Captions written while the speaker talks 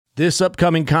This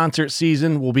upcoming concert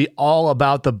season will be all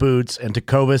about the boots, and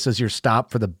Tecovas is your stop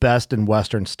for the best in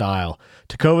Western style.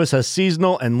 Tecovas has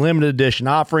seasonal and limited edition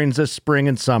offerings this spring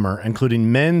and summer,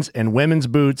 including men's and women's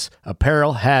boots,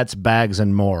 apparel, hats, bags,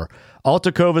 and more. All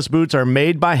Tecovas boots are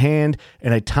made by hand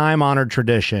in a time-honored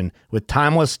tradition with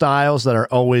timeless styles that are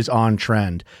always on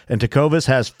trend. And Tecovas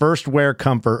has first wear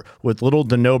comfort with little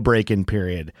to no break-in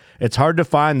period. It's hard to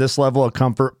find this level of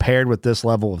comfort paired with this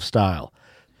level of style.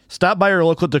 Stop by your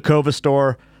local Tecovas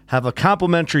store, have a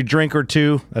complimentary drink or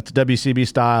two, that's WCB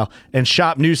style, and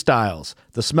shop new styles.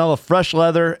 The smell of fresh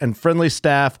leather and friendly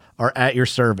staff are at your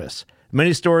service.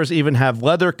 Many stores even have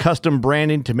leather custom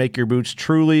branding to make your boots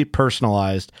truly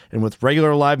personalized. And with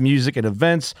regular live music and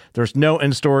events, there's no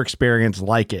in-store experience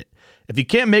like it. If you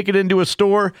can't make it into a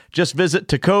store, just visit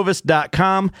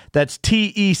tecovas.com. That's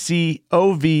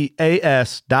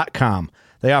TECOVAS.com.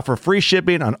 They offer free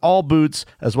shipping on all boots,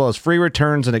 as well as free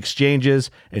returns and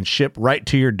exchanges, and ship right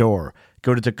to your door.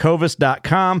 Go to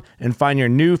tecovas.com and find your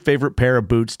new favorite pair of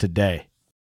boots today.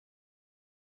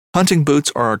 Hunting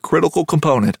boots are a critical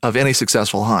component of any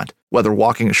successful hunt. Whether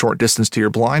walking a short distance to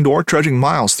your blind or trudging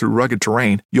miles through rugged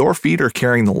terrain, your feet are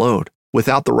carrying the load.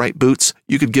 Without the right boots,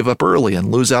 you could give up early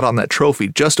and lose out on that trophy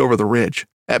just over the ridge.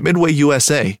 At Midway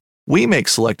USA, we make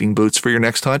selecting boots for your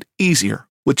next hunt easier.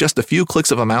 With just a few clicks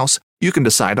of a mouse, you can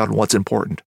decide on what's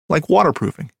important, like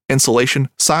waterproofing, insulation,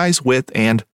 size, width,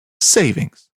 and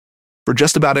savings. For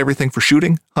just about everything for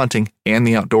shooting, hunting, and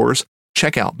the outdoors,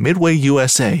 check out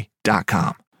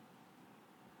MidwayUSA.com.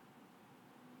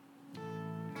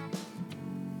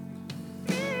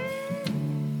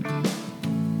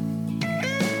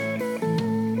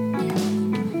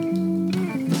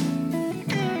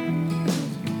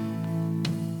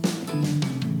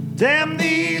 Damn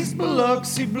these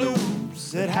Biloxi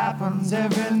blues, it happens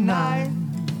every night.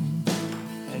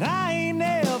 And I ain't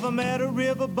never met a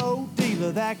riverboat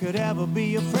dealer that could ever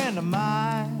be a friend of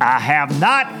mine. I have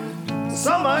not. The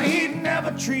summer heat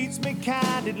never treats me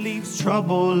kind, it leaves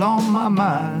trouble on my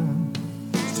mind.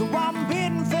 So I'm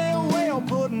bidding farewell,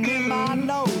 putting in my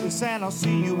notice, and I'll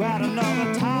see you at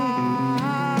another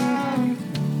time.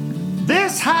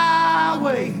 This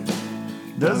highway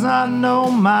does not know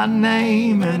my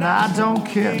name, and I don't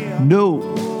care.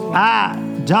 No, I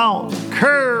don't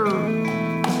care.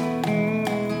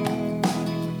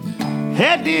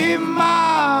 Headed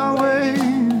my way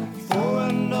for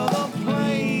another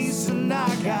place, and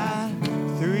I got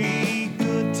 3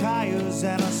 good tires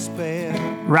and a spare.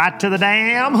 Right to the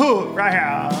damn hook, right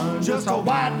here. Just a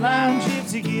white line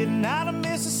gypsy getting out of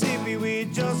Mississippi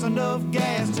with just enough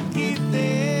gas to get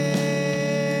there.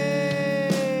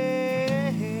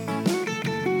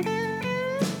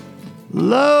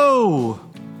 Low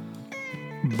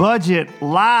budget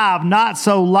live, not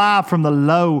so live from the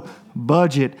low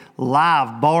budget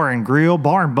live bar and grill,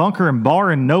 bar and bunker, and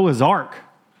bar in Noah's Ark.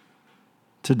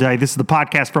 Today, this is the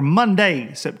podcast for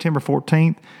Monday, September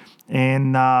 14th,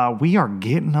 and we are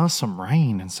getting us some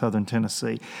rain in southern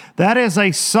Tennessee. That is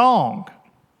a song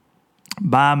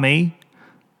by me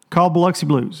called Biloxi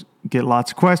Blues. Get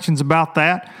lots of questions about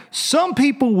that. Some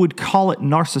people would call it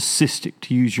narcissistic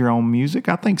to use your own music.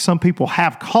 I think some people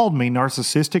have called me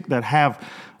narcissistic that have,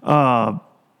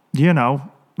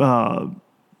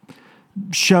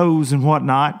 shows and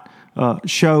whatnot,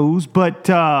 podcasts.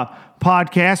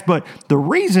 But the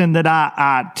reason that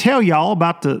I tell y'all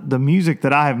about the music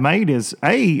that I have made is,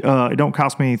 it don't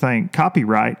cost me anything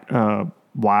copyright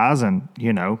wise, and,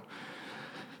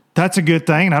 that's a good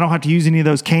thing. I don't have to use any of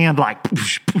those canned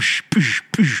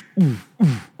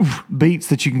beats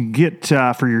that you can get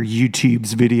for your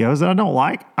YouTube's videos that I don't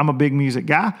like. I'm a big music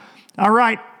guy. I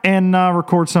write and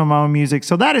record some of my own music.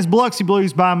 So that is Biloxi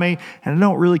Blues by me, and I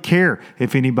don't really care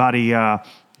if anybody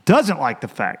doesn't like the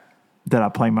fact that I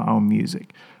play my own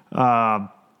music. At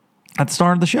the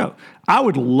start of the show, I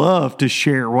would love to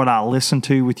share what I listen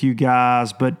to with you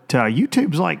guys, but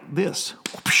YouTube's like this.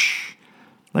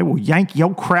 They will yank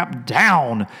your crap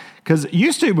down. Because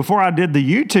used to, before I did the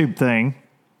YouTube thing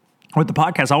with the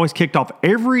podcast, I always kicked off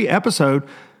every episode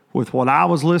with what I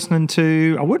was listening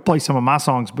to. I would play some of my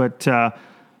songs, but a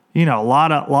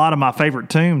lot of my favorite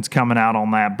tunes coming out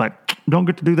on that. But don't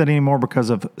get to do that anymore because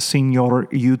of Senor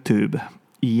YouTube.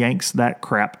 Yanks that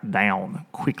crap down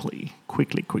quickly.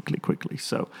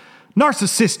 So,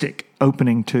 narcissistic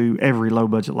opening to every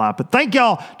low-budget live. But thank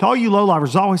y'all to all you low-livers.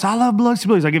 As always, I love Biloxi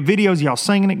Blues. I get videos of y'all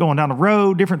singing it, going down the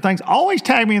road, different things. Always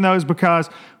tag me in those, because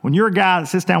when you're a guy that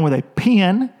sits down with a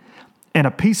pen and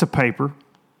a piece of paper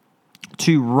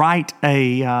to write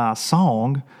a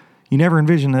song, you never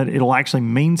envision that it'll actually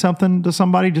mean something to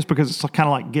somebody, just because it's kind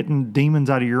of like getting demons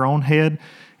out of your own head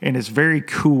And it's very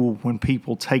cool when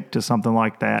people take to something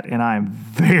like that. And I am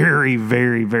very,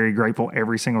 very, very grateful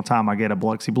every single time I get a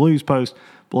Biloxi Blues post,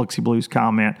 Biloxi Blues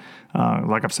comment.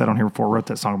 Like I've said on here before, I wrote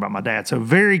that song about my dad. So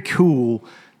very cool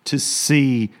to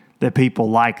see that people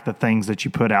like the things that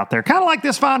you put out there. Kind of like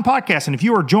this fine podcast. And if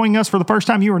you are joining us for the first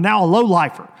time, you are now a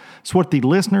low-lifer. It's what the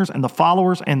listeners and the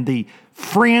followers and the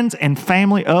friends and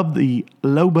family of the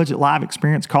Low Budget Live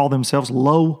experience call themselves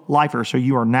low-lifers. So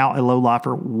you are now a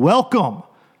low-lifer. Welcome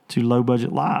to Low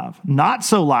Budget Live. Not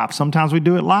so live. Sometimes we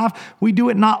do it live. We do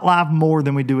it not live more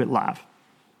than we do it live.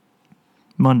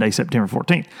 Monday, September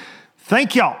 14th.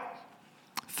 Thank y'all.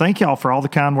 Thank y'all for all the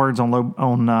kind words on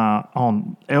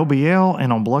LBL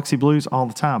and on Biloxi Blues all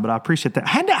the time, but I appreciate that.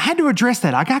 I had to address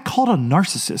that. I got called a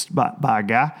narcissist by a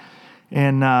guy,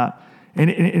 and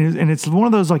it's one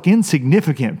of those like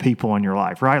insignificant people in your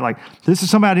life, right? Like this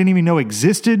is somebody I didn't even know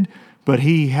existed, but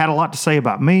he had a lot to say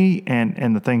about me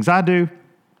and the things I do,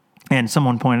 and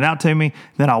someone pointed out to me.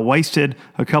 Then I wasted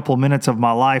a couple of minutes of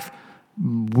my life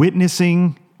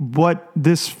witnessing what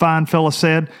this fine fella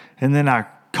said, and then I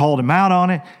called him out on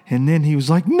it, and then he was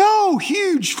like, no,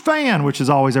 huge fan, which is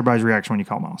always everybody's reaction when you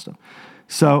call them on stuff.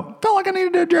 So felt like I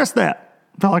needed to address that.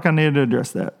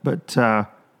 But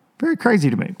very crazy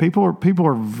to me. People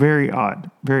are very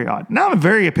odd. Now I'm a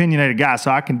very opinionated guy,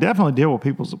 so I can definitely deal with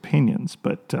people's opinions,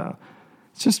 but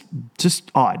it's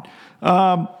just odd.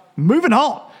 Moving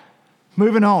on.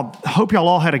 Hope y'all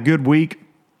all had a good week.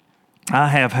 I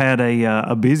have had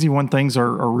a busy one. Things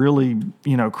are really,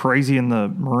 crazy in the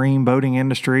marine boating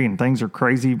industry, and things are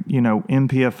crazy,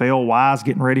 NPFL wise,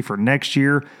 getting ready for next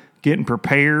year, getting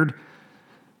prepared,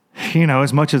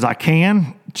 as much as I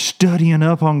can, studying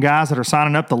up on guys that are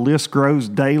signing up. The list grows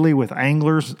daily with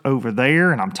anglers over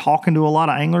there, and I'm talking to a lot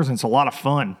of anglers, and it's a lot of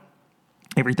fun.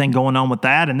 Everything going on with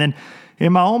that. And then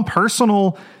in my own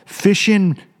personal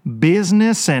fishing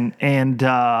business and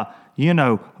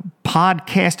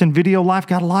podcast and video life,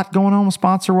 got a lot going on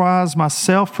sponsor-wise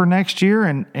myself for next year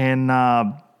and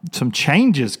some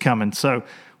changes coming. So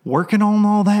working on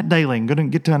all that daily. I'm going to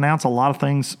get to announce a lot of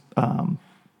things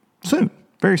soon,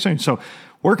 very soon. So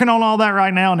working on all that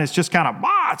right now, and it's just kind of,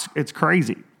 it's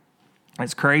crazy.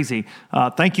 It's crazy.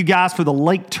 Thank you guys for the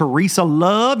Lake Teresa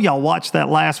love. Y'all watched that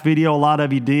last video. A lot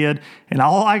of you did. And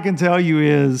all I can tell you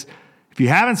is, if you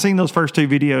haven't seen those first two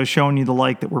videos showing you the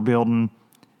lake that we're building,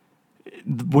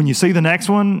 when you see the next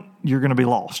one, you're going to be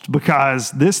lost,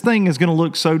 because this thing is going to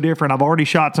look so different. I've already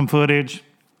shot some footage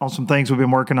on some things we've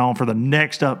been working on for the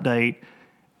next update.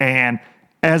 And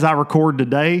as I record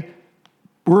today,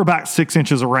 we're about 6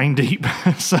 inches of rain deep.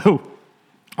 So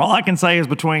all I can say is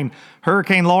between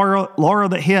Hurricane Laura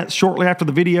that hit shortly after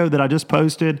the video that I just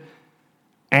posted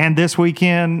and this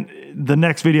weekend, the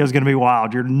next video is going to be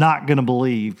wild. You're not going to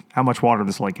believe how much water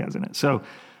this lake has in it. So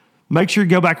make sure you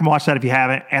go back and watch that if you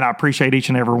haven't, and I appreciate each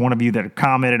and every one of you that have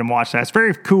commented and watched that. It's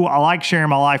very cool. I like sharing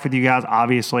my life with you guys.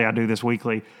 Obviously, I do this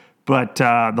weekly, but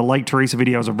the Lake Teresa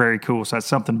videos are very cool, so that's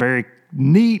something very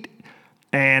neat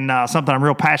and something I'm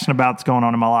real passionate about that's going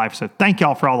on in my life. So thank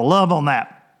y'all for all the love on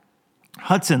that.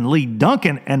 Hudson Lee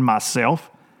Duncan and myself,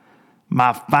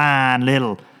 my fine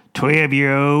little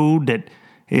 12-year-old that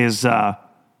is,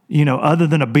 other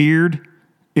than a beard,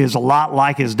 is a lot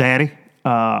like his daddy.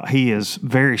 He is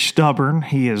very stubborn.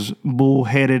 He is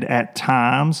bullheaded at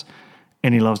times,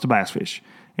 and he loves to bass fish.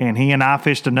 And he and I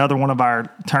fished another one of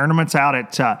our tournaments out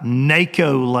at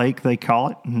NACO Lake, they call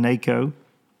it, NACO, a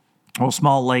little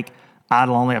small lake.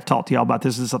 Idle only. I've talked to y'all about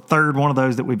this. This is the third one of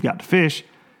those that we've got to fish.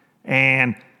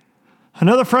 And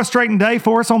another frustrating day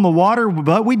for us on the water,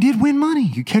 but we did win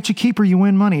money. You catch a keeper, you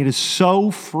win money. It is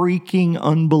so freaking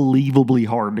unbelievably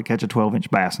hard to catch a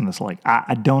 12-inch bass in this lake.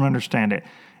 I don't understand it.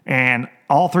 And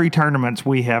all three tournaments,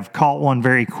 we have caught one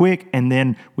very quick, and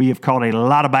then we have caught a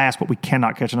lot of bass, but we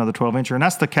cannot catch another 12-incher. And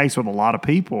that's the case with a lot of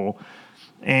people.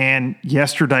 And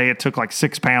yesterday, it took like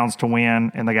 6 pounds to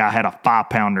win, and the guy had a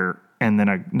 5-pounder, and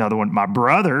then another one. My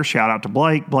brother, shout out to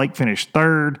Blake. Blake finished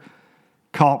third,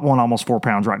 caught one almost 4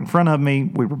 pounds right in front of me.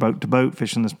 We were boat to boat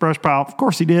fishing this brush pile. Of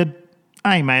course he did.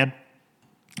 I ain't mad.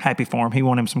 Happy for him. He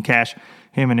won him some cash.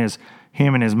 Him and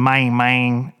his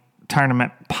main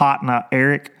tournament partner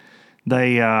Eric,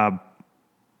 they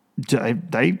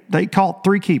caught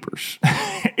 3 keepers.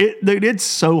 It's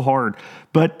so hard,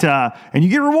 but and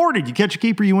you get rewarded. You catch a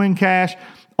keeper, you win cash.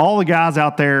 All the guys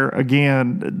out there,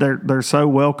 again, they're so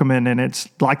welcoming, and it's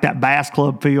like that bass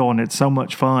club feel, and it's so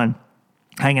much fun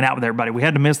hanging out with everybody. We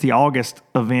had to miss the August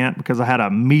event because I had a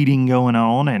meeting going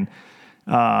on, and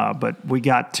but we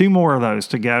got 2 more of those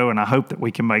to go, and I hope that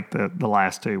we can make the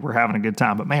last 2. We're having a good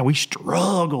time. But, man, we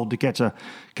struggled to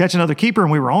catch another keeper,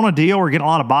 and we were on a deal. We're getting a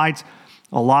lot of bites,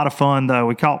 A lot of fun, though.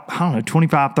 We caught,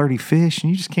 25, 30 fish,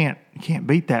 and you just can't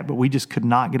beat that. But we just could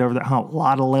not get over that hump. A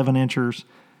lot of 11-inchers.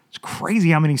 It's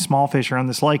crazy how many small fish are on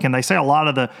this lake. And they say there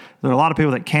are a lot of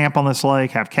people that camp on this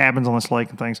lake, have cabins on this lake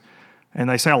and things. And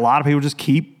they say a lot of people just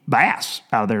keep bass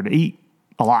out of there to eat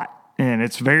a lot. And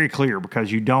it's very clear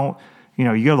because you don't, you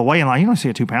go to the weigh-in line, you don't see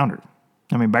a 2-pounder.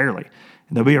 I mean, barely.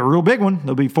 There'll be a real big one.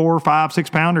 There'll be 4, 5,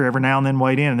 6-pounder every now and then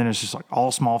weighed in. And then it's just like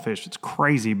all small fish. It's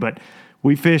crazy. But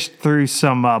we fished through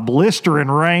some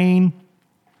blistering rain.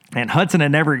 And Hudson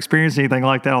had never experienced anything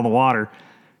like that on the water.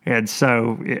 And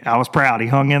so I was proud. He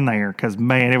hung in there because,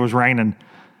 man, it was raining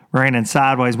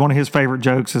sideways. One of his favorite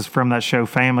jokes is from that show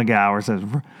Family Guy where it says,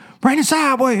 raining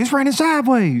sideways, it's raining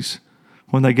sideways.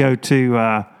 When they go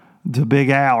to Big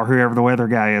Al or whoever the weather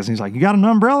guy is. And he's like, you got an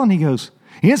umbrella? And he goes,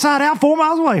 inside out 4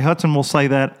 miles away. Hudson will say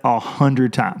that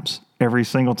 100 times every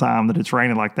single time that it's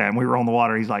raining like that. And we were on the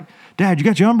water. He's like, Dad, you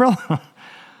got your umbrella?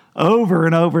 Over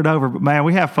and over and over. But, man,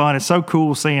 we have fun. It's so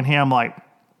cool seeing him like,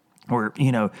 or,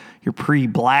 you're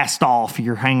pre-blast off,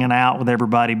 you're hanging out with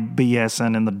everybody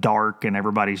BSing in the dark and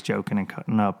everybody's joking and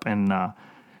cutting up.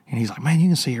 And he's like, man, you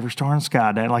can see every star in the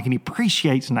sky, Dad. Like, and he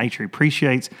appreciates nature. He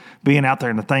appreciates being out there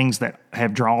and the things that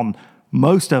have drawn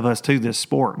most of us to this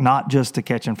sport, not just the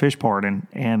catching fish part.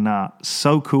 And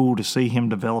so cool to see him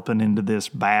developing into this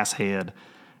bass head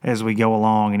as we go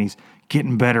along. And he's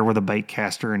getting better with a bait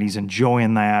caster and he's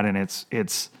enjoying that. And it's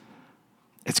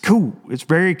cool. It's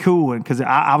very cool. And because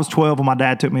I was 12 when my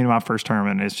dad took me to my first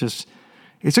tournament.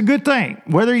 It's a good thing.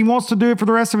 Whether he wants to do it for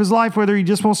the rest of his life, whether he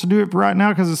just wants to do it for right now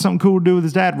because it's something cool to do with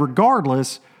his dad,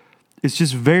 regardless, it's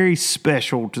just very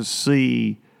special to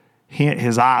see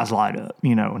his eyes light up,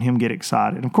 and him get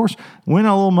excited. And of course, winning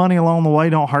a little money along the way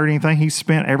don't hurt anything. He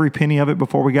spent every penny of it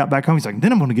before we got back home. He's like,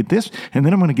 then I'm going to get this, and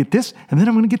then I'm going to get this, and then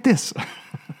I'm going to get this.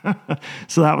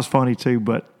 So that was funny too,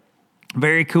 but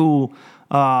very cool.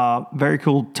 Very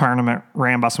cool tournament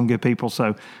ran by some good people.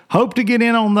 So hope to get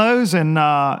in on those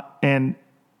and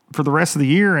for the rest of the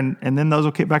year, and then those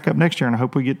will kick back up next year. And I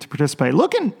hope we get to participate.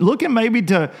 Looking maybe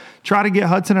to try to get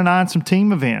Hudson and I in some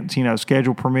team events.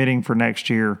 Schedule permitting for next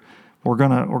year. We're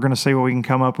gonna see what we can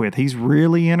come up with. He's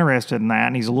really interested in that,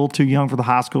 and he's a little too young for the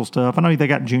high school stuff. I know they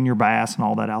got junior bass and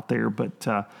all that out there, but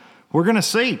we're gonna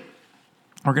see.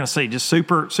 We're gonna see. Just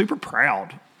super super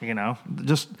proud,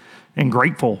 just and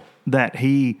grateful that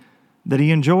he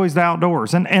enjoys the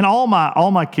outdoors, and all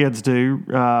my kids do.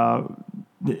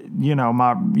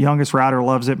 My youngest rider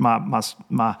loves it.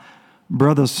 My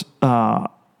brothers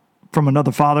from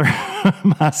another father,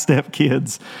 my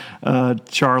stepkids,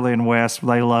 Charlie and Wes,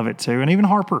 they love it too, and even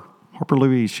Harper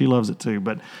Louise, she loves it too.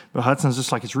 But Hudson's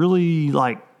just like, it's really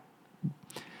like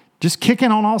just kicking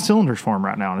on all cylinders for him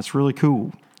right now, and it's really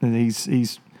cool. And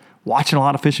he's watching a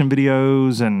lot of fishing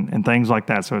videos and things like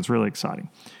that, so it's really exciting.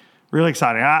 Really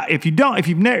exciting. If you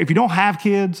don't have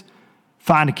kids,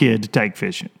 find a kid to take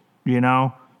fishing.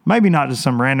 Maybe not just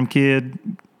some random kid.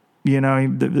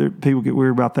 People get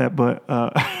weird about that,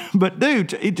 but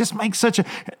dude, it just makes such a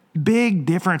big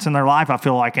difference in their life. I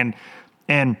feel like,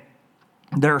 and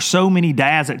there are so many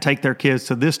dads that take their kids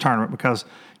to this tournament because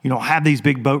have these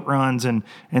big boat runs and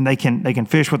they can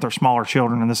fish with their smaller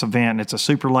children in this event. And it's a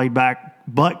super laid back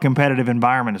but competitive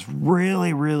environment. It's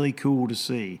really really cool to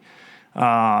see.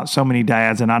 So many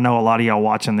dads, and I know a lot of y'all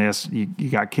watching this, you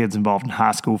got kids involved in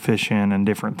high school fishing and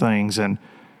different things, and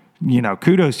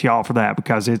kudos to y'all for that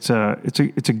because it's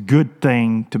a good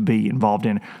thing to be involved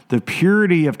in. The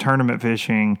purity of tournament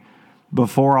fishing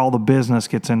before all the business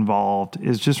gets involved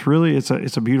is just really it's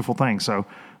a beautiful thing. So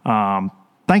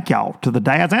thank y'all to the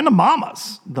dads and the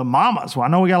mamas. Well, I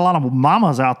know we got a lot of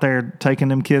mamas out there taking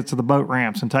them kids to the boat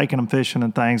ramps and taking them fishing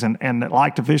and things, and that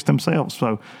like to fish themselves.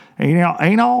 So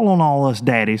ain't all on all us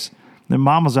daddies. The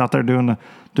mamas out there doing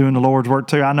the Lord's work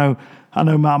too. I know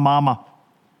my mama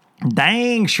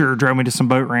dang sure drove me to some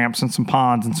boat ramps and some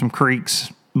ponds and some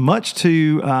creeks, much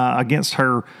to against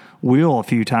her will a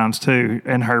few times too,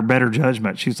 and her better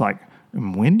judgment. She's like,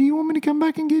 when do you want me to come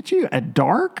back and get you? At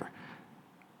dark?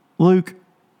 Luke,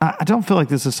 I don't feel like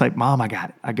this is safe. Mom, I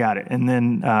got it. And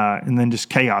then just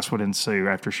chaos would ensue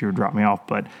after she would drop me off.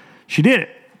 But she did it.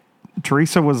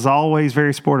 Teresa was always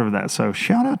very supportive of that. So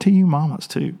shout out to you mamas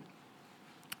too.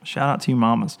 Shout out to you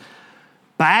mamas.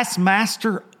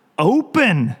 Bassmaster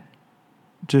Open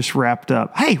just wrapped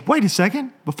up. Hey, wait a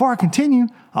second. Before I continue,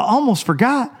 I almost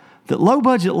forgot that Low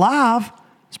Budget Live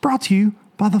is brought to you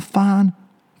by the fine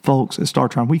folks at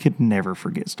StarTron. We could never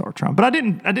forget StarTron. But I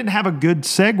didn't have a good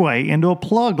segue into a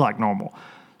plug like normal.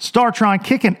 StarTron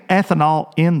kicking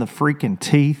ethanol in the freaking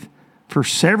teeth for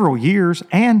several years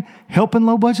and helping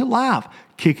Low Budget Live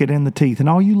kick it in the teeth. And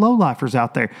all you low-lifers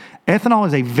out there, ethanol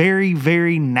is a very,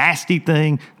 very nasty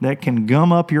thing that can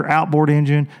gum up your outboard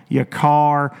engine, your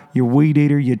car, your weed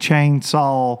eater, your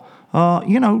chainsaw,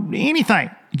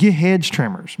 anything. Your hedge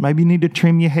trimmers. Maybe you need to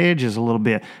trim your hedges a little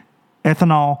bit.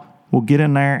 Ethanol will get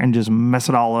in there and just mess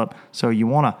it all up. So you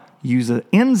want to use an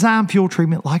enzyme fuel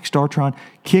treatment like StarTron,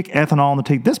 kick ethanol in the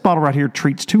teeth. This bottle right here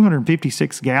treats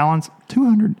 256 gallons.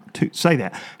 Say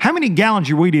that. How many gallons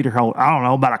your weed eater hold? I don't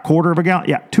know, about a quarter of a gallon?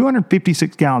 Yeah,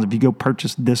 256 gallons if you go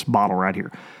purchase this bottle right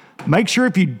here. Make sure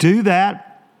if you do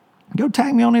that, go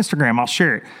tag me on Instagram. I'll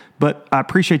share it. But I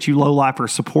appreciate you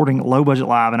low-lifers supporting Low Budget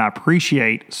Live, and I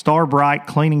appreciate Star Bright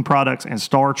Cleaning Products and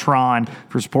StarTron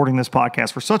for supporting this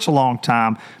podcast for such a long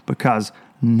time, because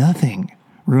nothing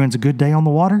ruins a good day on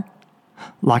the water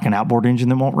like an outboard engine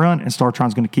that won't run, and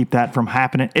StarTron's going to keep that from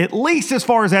happening, at least as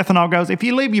far as ethanol goes. If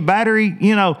you leave your battery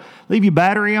on,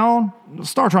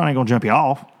 StarTron ain't going to jump you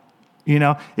off. It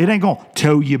ain't going to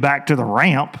tow you back to the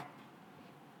ramp,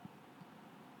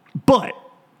 but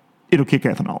it'll kick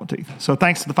ethanol in the teeth. So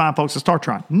thanks to the fine folks at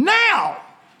StarTron. Now,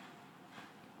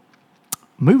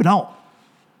 moving on.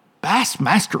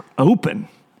 Bassmaster Open.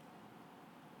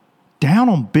 Down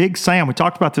on Big Sam. We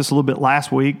talked about this a little bit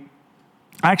last week.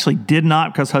 I actually did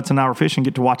not, because Hudson and I were fishing,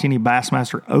 get to watch any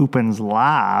Bassmaster Opens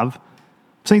live.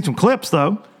 Seen some clips,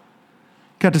 though.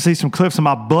 Got to see some clips of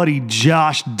my buddy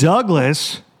Josh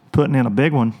Douglas putting in a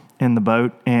big one in the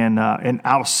boat. And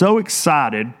I was so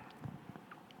excited.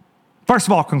 First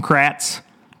of all, congrats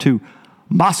to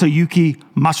Masayuki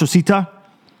Matsushita.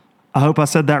 I hope I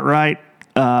said that right,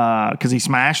 because he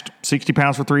smashed 60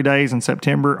 pounds for 3 days in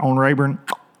September on Rayburn.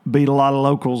 Beat a lot of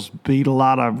locals, beat a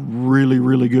lot of really,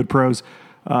 really good pros.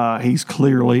 He's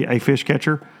clearly a fish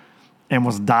catcher and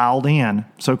was dialed in.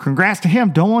 So congrats to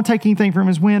him. Don't want to take anything from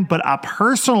his win, but I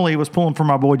personally was pulling for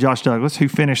my boy Josh Douglas, who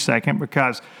finished second,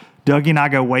 because Dougie and I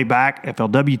go way back,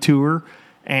 FLW Tour,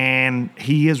 and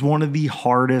he is one of the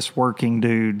hardest working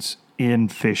dudes in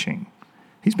fishing.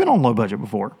 He's been on Low Budget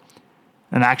before,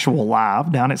 an actual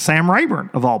live down at Sam Rayburn,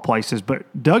 of all places. But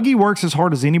Dougie works as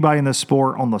hard as anybody in this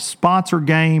sport on the sponsor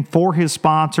game, for his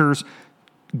sponsors,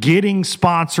 getting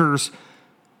sponsors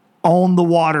on the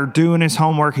water, doing his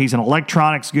homework. He's an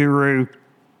electronics guru.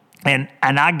 And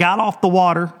I got off the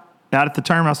water out at the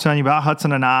tournament I was telling you about,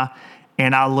 Hudson and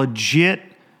I legit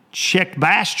checked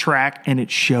Bass Track, and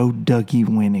it showed Dougie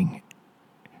winning.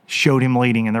 Showed him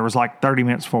leading, and there was like 30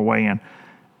 minutes before weigh-in.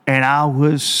 And I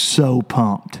was so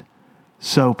pumped.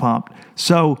 So pumped.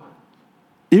 So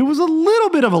it was a little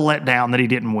bit of a letdown that he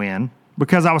didn't win,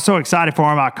 because I was so excited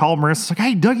for him. I called Marissa, like,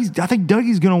 hey, I think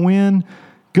Dougie's going to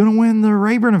win the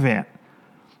Rayburn event.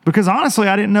 Because honestly,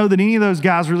 I didn't know that any of those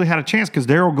guys really had a chance, because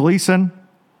Daryl Gleason,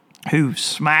 who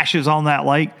smashes on that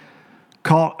lake,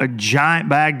 caught a giant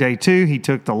bag day 2. He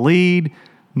took the lead.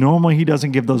 Normally, he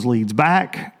doesn't give those leads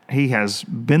back. He has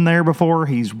been there before.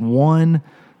 He's won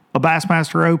a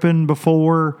Bassmaster Open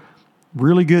before.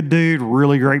 Really good dude,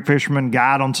 really great fisherman,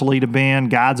 guide on Toledo Bend,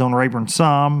 guides on Rayburn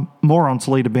some, more on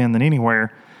Toledo Bend than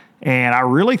anywhere. And I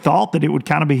really thought that it would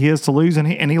kind of be his to lose, and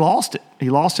he lost it.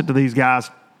 He lost it to these guys.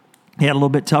 He had a little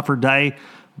bit tougher day,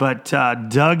 but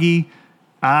Dougie,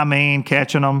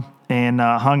 catching them and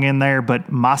hung in there. But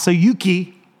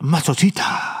Masayuki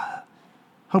Matsushita,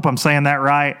 hope I'm saying that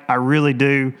right. I really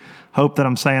do hope that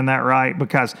I'm saying that right,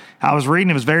 because I was reading,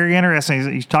 it was very interesting.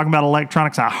 He's talking about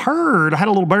electronics. I had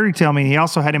a little birdie tell me he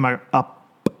also had him a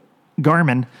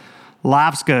Garmin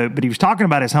Live Scope, but he was talking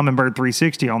about his Humminbird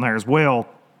 360 on there as well.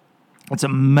 It's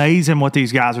amazing what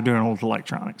these guys are doing with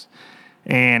electronics,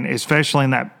 and especially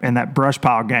in that brush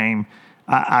pile game,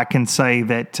 I can say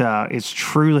that it's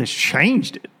truly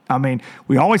changed it. I mean,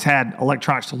 we always had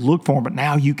electronics to look for, but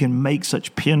now you can make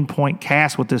such pinpoint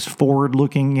casts with this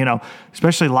forward-looking,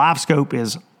 especially Live Scope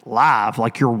is live,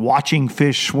 like you're watching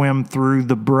fish swim through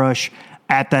the brush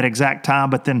at that exact time.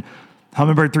 But then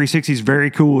Humminbird 360 is very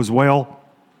cool as well.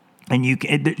 And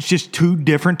it's just two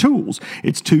different tools.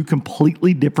 It's two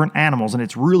completely different animals, and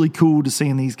it's really cool to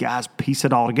seeing these guys piece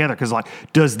it all together. Because,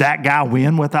 does that guy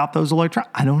win without those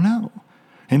electronics? I don't know.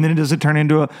 And then does it turn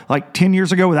into 10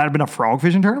 years ago, would that have been a frog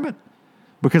fishing tournament?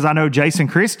 Because I know Jason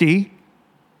Christie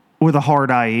with a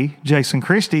hard IE, Jason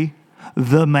Christie,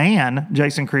 the man,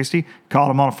 Jason Christie,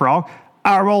 caught him on a frog.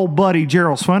 Our old buddy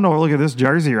Gerald Swindle, look at this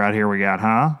jersey right here we got,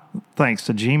 huh? Thanks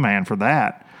to G-Man for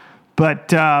that.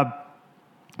 But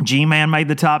G-Man made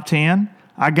the top 10.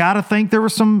 I got to think there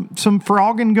was some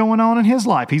frogging going on in his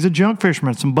life. He's a junk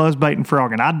fisherman, some buzzbaiting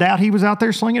frogging. I doubt he was out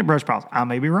there slinging at brush piles. I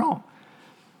may be wrong.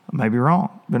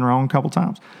 Been wrong a couple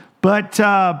times. But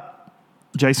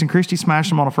Jason Christie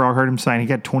smashed him on a frog. Heard him saying he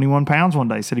got 21 pounds one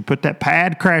day. Said he put that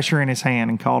pad crasher in his hand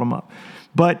and called him up.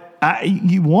 But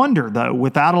you wonder, though,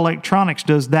 without electronics,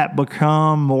 does that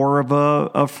become more of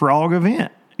a frog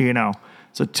event? You know,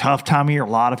 it's a tough time of year. A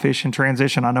lot of fish in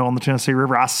transition. I know on the Tennessee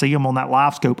River, I see them on that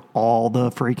live scope all the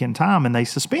freaking time, and they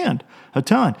suspend a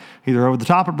ton, either over the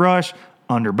top of brush,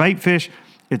 under bait fish.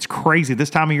 It's crazy. This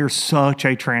time of year is such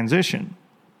a transition.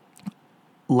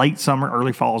 Late summer,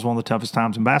 early fall is one of the toughest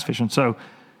times in bass fishing. So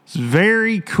it's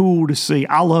very cool to see.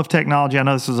 I love technology. I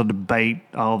know this is a debate.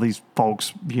 All these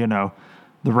folks, you know,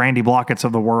 the Randy Blockett's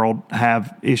of the world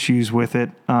have issues with it,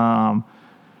 and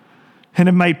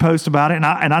have made posts about it. And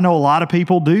I know a lot of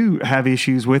people do have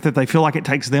issues with it. They feel like it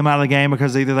takes them out of the game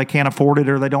because either they can't afford it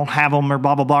or they don't have them or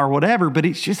blah, blah, blah, or whatever. But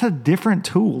it's just a different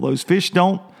tool. Those fish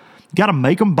don't, you got to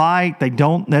make them bite. They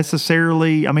don't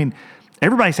necessarily, I mean,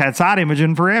 everybody's had side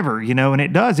imaging forever, you know, and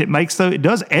it does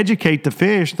educate the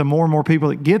fish, the more and more people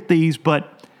that get these.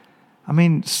 But I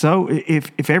mean, so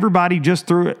if everybody just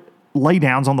threw it lay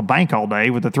downs on the bank all day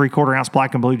with a 3/4 ounce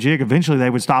black and blue jig, eventually they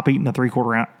would stop eating the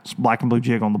 3/4 ounce black and blue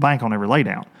jig on the bank on every lay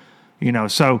down, you know.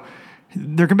 So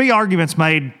there can be arguments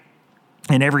made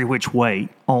in every which way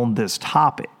on this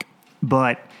topic,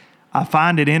 but I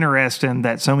find it interesting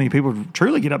that so many people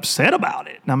truly get upset about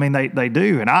it. I mean, they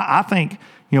do. And I think,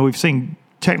 you know, we've seen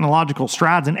technological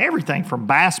strides in everything from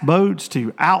bass boats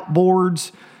to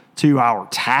outboards to our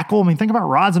tackle. I mean, think about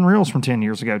rods and reels from 10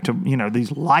 years ago to, you know,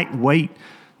 these lightweight,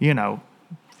 you know,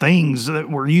 things that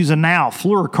we're using now,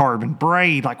 fluorocarbon,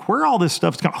 braid, like where all this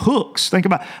stuff's got hooks. Think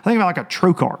about like a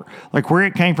trocar, like where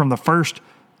it came from, the first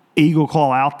eagle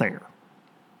claw out there.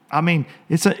 I mean,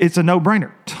 it's a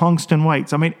no-brainer. Tungsten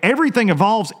weights. I mean, everything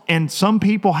evolves, and some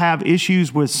people have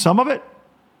issues with some of it,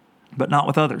 but not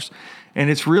with others. And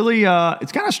it's really,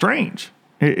 it's kind of strange.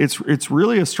 It's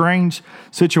really a strange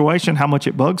situation how much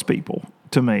it bugs people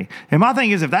to me. And my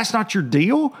thing is, if that's not your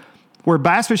deal, where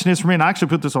bass fishing is for me, and I actually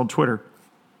put this on Twitter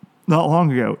not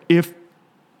long ago, if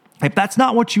that's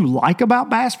not what you like about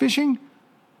bass fishing,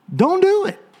 don't do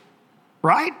it,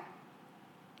 right?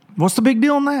 What's the big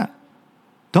deal in that?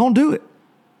 Don't do it.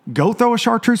 Go throw a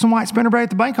chartreuse and white spinnerbait at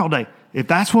the bank all day. If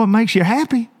that's what makes you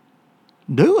happy,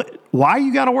 do it. Why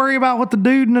you got to worry about what the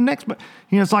dude in the next,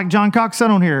 you know, it's like John Cox said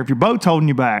on here, if your boat's holding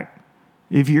you back,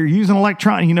 if you're using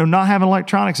electronic, you know, not having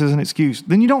electronics is an excuse,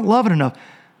 then you don't love it enough.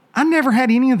 I never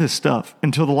had any of this stuff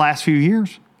until the last few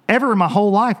years. Ever in my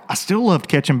whole life, I still loved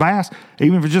catching bass,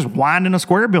 even if it's just winding a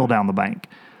square bill down the bank.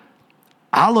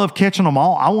 I love catching them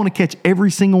all. I want to catch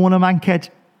every single one of them I can catch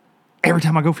every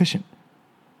time I go fishing.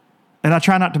 And I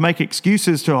try not to make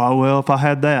excuses to, oh, well, if I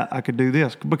had that, I could do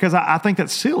this. Because I think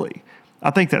that's silly.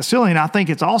 And I think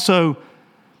it's also,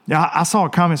 I saw a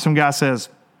comment, some guy says,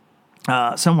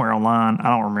 somewhere online, I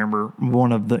don't remember,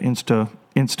 one of the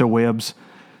Insta webs,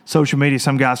 social media,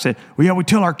 some guy said, well, yeah, we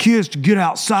tell our kids to get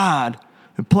outside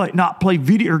and not play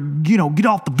video, or, you know, get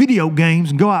off the video games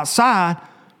and go outside,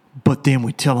 but then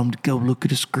we tell them to go look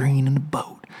at a screen in the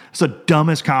boat. It's the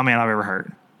dumbest comment I've ever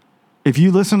heard. If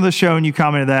you listen to the show and you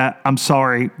commented that, I'm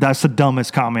sorry, that's the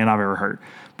dumbest comment I've ever heard.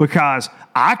 Because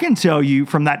I can tell you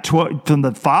from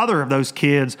the father of those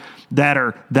kids that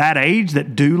are that age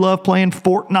that do love playing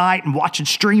Fortnite and watching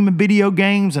streaming video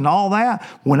games and all that,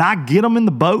 when I get them in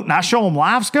the boat and I show them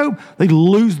live scope, they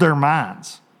lose their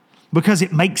minds because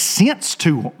it makes sense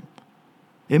to them.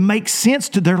 It makes sense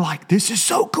to, they're like, this is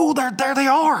so cool. There they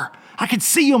are. I can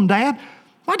see them, Dad.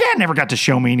 My dad never got to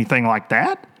show me anything like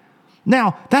that.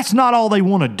 Now, that's not all they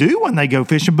want to do when they go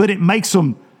fishing, but it makes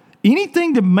them,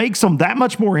 anything that makes them that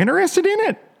much more interested in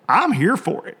it, I'm here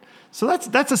for it. So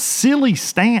that's a silly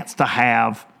stance to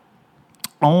have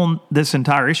on this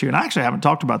entire issue. And I actually haven't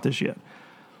talked about this yet,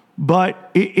 but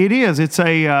it is. That's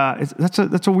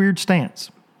a weird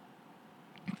stance.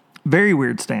 Very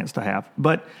weird stance to have.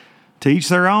 But to each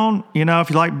their own. You know, if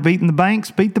you like beating the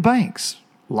banks, beat the banks.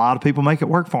 A lot of people make it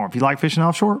work for them. If you like fishing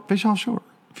offshore, fish offshore.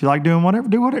 If you like doing whatever,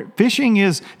 do whatever. Fishing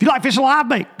is, if you like fishing live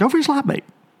bait, go fish live bait.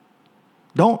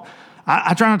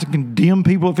 I try not to condemn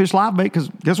people that fish live bait because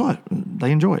guess what?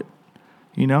 They enjoy it.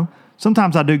 You know?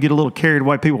 Sometimes I do get a little carried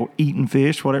away, people eating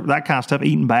fish, whatever, that kind of stuff,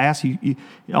 eating bass. You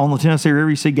on the Tennessee River,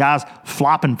 you see guys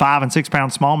flopping 5 and 6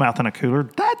 pound smallmouth in a cooler.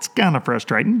 That's kind of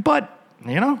frustrating, but,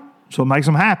 you know, so it makes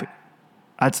them happy.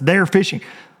 That's their fishing.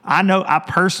 I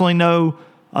personally know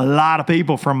a lot of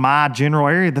people from my general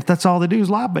area that's all they do is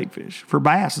live bait fish for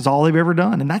bass. It's all they've ever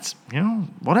done. And that's, you know,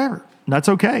 whatever. That's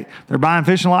okay. They're buying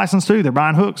fishing license too. They're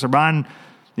buying hooks. They're buying,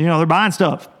 you know, they're buying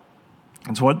stuff.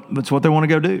 That's what they want to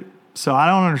go do. So I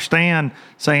don't understand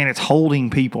saying it's holding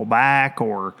people back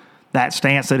or that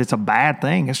stance that it's a bad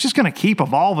thing. It's just going to keep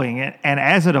evolving. And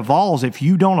as it evolves, if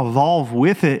you don't evolve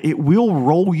with it, it will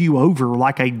roll you over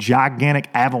like a gigantic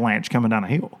avalanche coming down a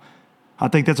hill. I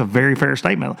think that's a very fair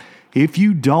statement. If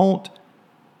you don't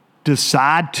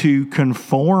decide to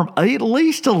conform at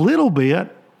least a little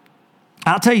bit,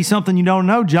 I'll tell you something you don't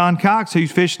know. John Cox,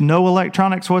 who's fished no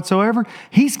electronics whatsoever,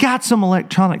 he's got some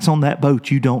electronics on that boat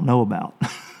you don't know about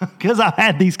because I've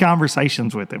had these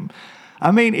conversations with him. I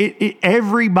mean,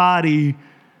 everybody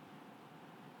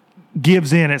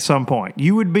gives in at some point.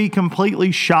 You would be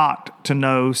completely shocked to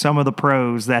know some of the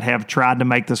pros that have tried to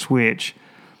make the switch,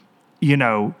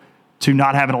 to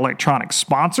not have an electronic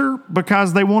sponsor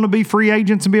because they want to be free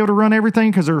agents and be able to run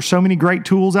everything because there are so many great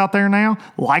tools out there now,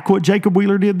 like what Jacob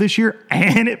Wheeler did this year,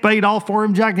 and it paid off for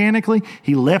him gigantically.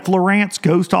 He left Lowrance,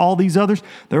 goes to all these others.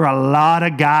 There are a lot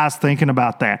of guys thinking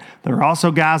about that. There are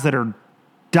also guys that are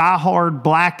diehard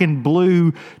black and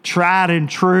blue, tried and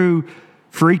true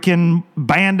freaking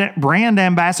brand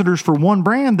ambassadors for one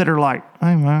brand that are like,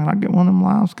 hey, man, can I get one of them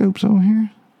live scopes over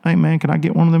here? Hey, man, can I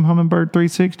get one of them Humminbird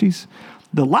 360s?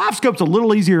 The live scope's a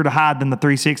little easier to hide than the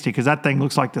 360 because that thing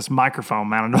looks like this microphone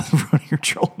mounted on the front of your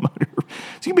trolling motor.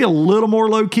 So you can be a little more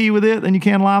low-key with it than you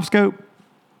can live scope.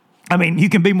 I mean, you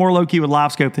can be more low-key with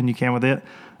live scope than you can with it.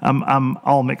 I'm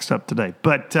all mixed up today.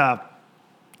 But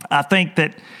I think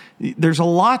that there's a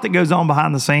lot that goes on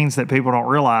behind the scenes that people don't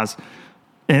realize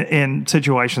in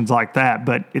situations like that.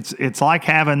 But it's like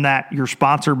having that you're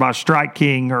sponsored by Strike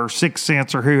King or Six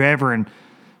Sense or whoever and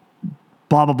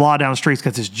blah, blah, blah down the streets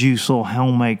got this juice little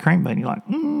homemade crankbait. You're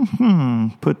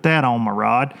like, put that on my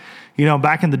rod.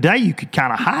 Back in the day, you could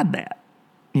kind of hide that.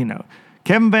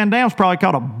 Kevin Van Dam's probably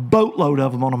caught a boatload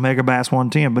of them on a Megabass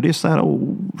 110, but it's that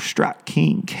old Strike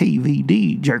King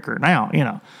KVD jerker now,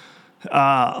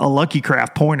 a Lucky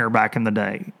Craft pointer back in the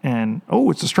day. And,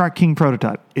 it's a Strike King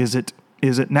prototype. Is it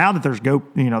now that there's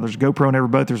there's GoPro in every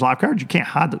boat, there's live coverage, you can't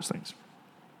hide those things.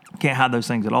 You can't hide those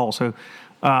things at all. So,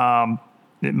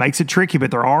 it makes it tricky, but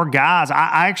there are guys.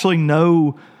 I actually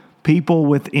know people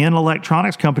within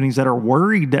electronics companies that are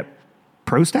worried that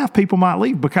pro staff people might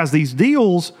leave because these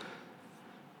deals,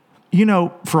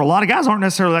 for a lot of guys aren't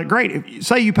necessarily that great. If,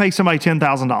 say you pay somebody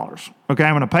 $10,000. Okay,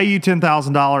 I'm going to pay you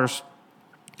 $10,000,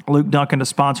 Luke Duncan, to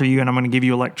sponsor you, and I'm going to give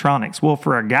you electronics. Well,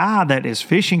 for a guy that is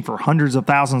fishing for hundreds of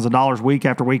thousands of dollars week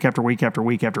after week after week after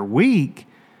week after week,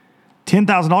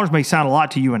 $10,000 may sound a lot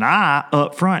to you and I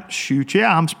up front. Shoot,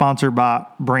 yeah, I'm sponsored by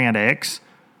Brand X.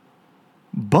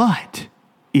 But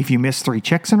if you miss 3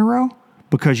 checks in a row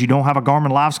because you don't have a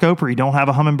Garmin Live Scope or you don't have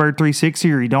a Humminbird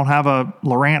 360 or you don't have a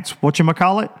Lowrance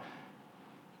whatchamacallit,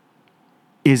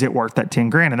 is it worth that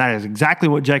 $10,000? And that is exactly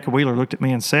what Jacob Wheeler looked at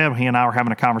me and said. He and I were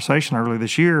having a conversation earlier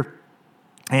this year,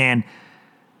 and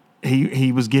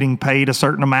he was getting paid a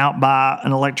certain amount by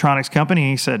an electronics company. And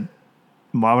he said,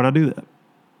 why would I do that?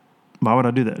 Why would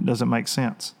I do that? It doesn't make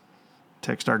sense.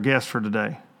 Text our guest for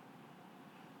today.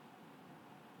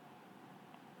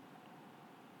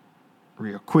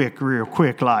 Real quick,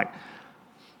 like,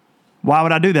 why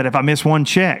would I do that if I miss one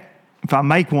check? If I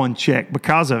make one check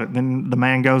because of it, then the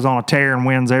man goes on a tear and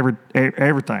wins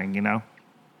everything, a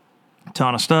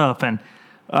ton of stuff. And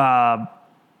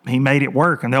he made it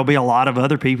work, and there'll be a lot of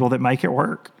other people that make it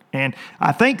work. And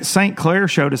I think St. Clair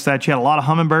showed us that you had a lot of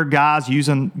Humminbird guys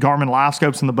using Garmin live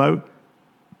scopes in the boat.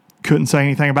 Couldn't say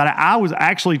anything about it. I was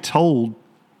actually told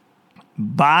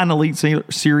by an Elite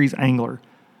Series angler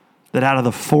that out of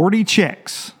the 40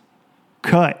 checks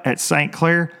cut at St.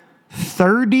 Clair,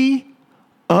 30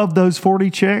 of those 40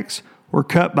 checks were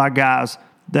cut by guys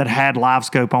that had live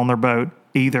scope on their boat,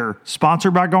 either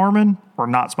sponsored by Garmin or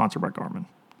not sponsored by Garmin.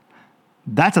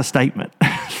 That's a statement.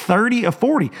 30 of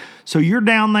 40. So you're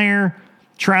down there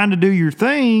trying to do your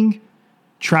thing,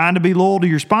 trying to be loyal to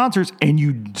your sponsors, and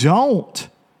you don't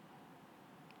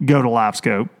go to live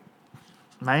scope.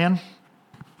 Man,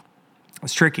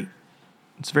 it's tricky.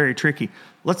 It's very tricky.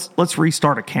 Let's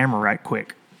restart a camera right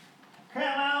quick. Come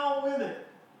on with it.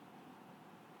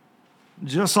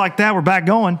 Just like that, we're back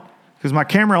going because my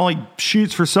camera only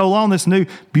shoots for so long, this new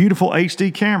beautiful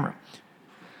HD camera.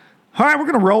 All right, we're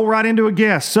going to roll right into a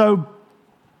guest. So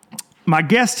my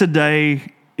guest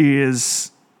today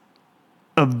is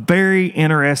a very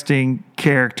interesting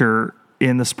character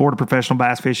in the sport of professional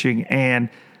bass fishing and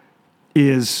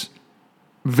is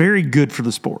very good for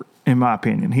the sport, in my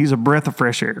opinion. He's a breath of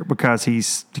fresh air because he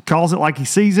calls it like he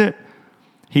sees it.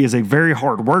 He is a very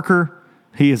hard worker.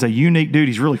 He is a unique dude.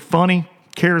 He's really funny,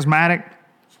 charismatic.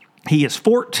 He is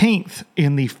 14th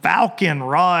in the Falcon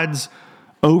Rods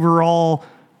overall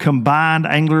combined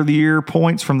Angler of the Year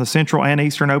points from the Central and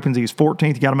Eastern Opens. He's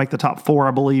 14th. You got to make the top 4,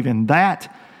 I believe, in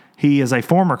that. He is a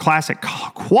former Classic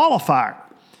qualifier.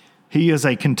 He is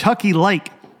a Kentucky Lake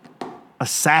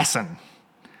assassin.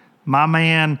 My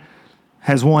man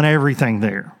has won everything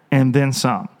there and then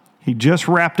some. He just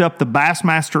wrapped up the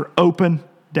Bassmaster Open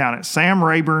down at Sam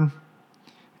Rayburn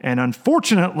and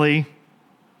unfortunately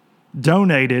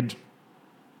donated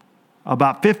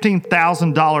about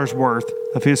 $15,000 worth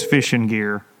of his fishing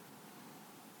gear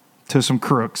to some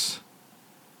crooks.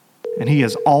 And he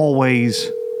is always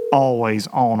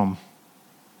on them.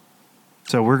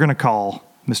 So we're going to call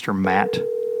Mr. Matt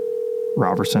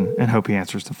Robertson and hope he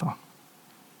answers the phone.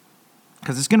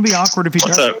 Because it's going to be awkward if he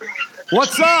doesn't.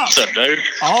 What's up? What's up, dude?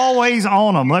 Always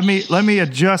on them. Let me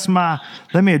adjust my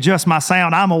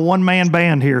sound. I'm a one-man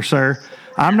band here, sir.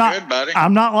 I'm not good, buddy.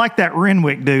 I'm not like that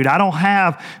Renwick dude. I don't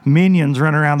have minions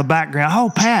running around the background. Oh,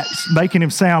 Pat's making him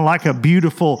sound like a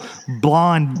beautiful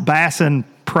blonde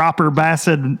proper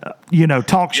Bassin,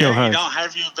 talk show host. You don't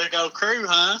have your big old crew,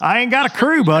 huh? I ain't got a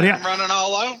crew, buddy. I'm running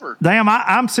all over. Damn,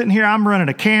 I'm sitting here. I'm running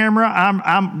a camera.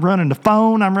 I'm running the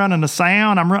phone. I'm running the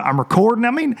sound. I'm recording.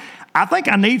 I mean, I think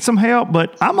I need some help,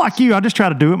 but I'm like you. I just try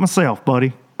to do it myself,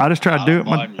 buddy. I just try to do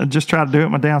it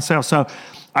my damn self. So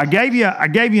I gave you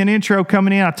an intro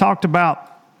coming in. I talked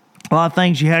about a lot of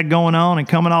things you had going on and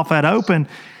coming off that Open,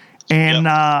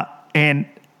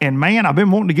 and man, I've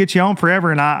been wanting to get you on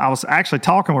forever. And I was actually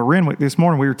talking with Renwick this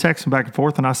morning. We were texting back and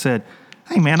forth, and I said,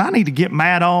 hey, man, I need to get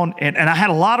Matt on. And I had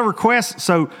a lot of requests.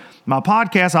 So my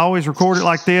podcast, I always record it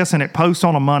like this, and it posts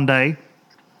on a Monday.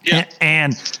 Yeah.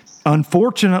 And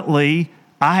unfortunately,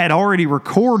 I had already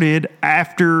recorded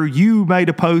after you made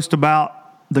a post about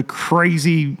the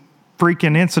crazy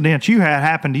freaking incident you had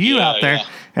happen to you out there. Yeah.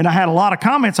 And I had a lot of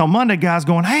comments on Monday, guys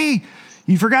going, hey,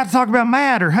 you forgot to talk about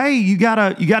Matt, or hey, you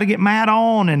gotta get Matt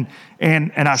on, and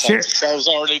I shared. Show's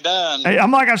already done. I'm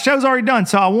like, our show's already done.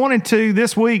 So I wanted to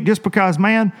this week, just because,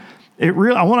 man, I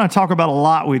want to talk about a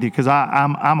lot with you because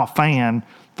I'm a fan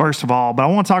first of all, but I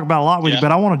want to talk about a lot with you.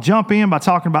 But I want to jump in by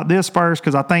talking about this first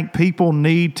because I think people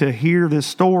need to hear this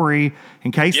story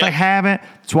in case they haven't.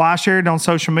 That's why I shared it on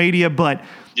social media. But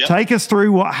take us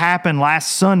through what happened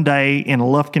last Sunday in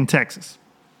Lufkin, Texas.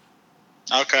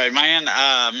 Okay, man.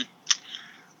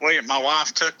 My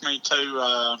wife took me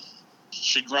to,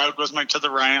 she rode with me to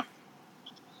the ramp,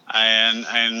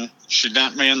 and she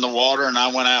dumped me in the water, and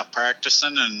I went out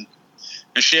practicing, and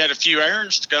she had a few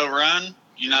errands to go run,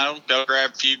 go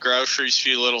grab a few groceries, a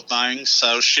few little things.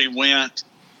 So she went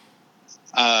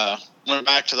back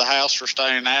to the house we're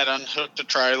staying at, unhooked the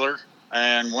trailer,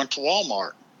 and went to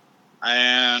Walmart,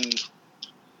 and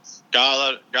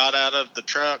got out of the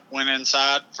truck, went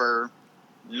inside for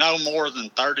no more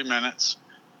than 30 minutes.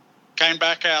 Came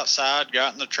back outside,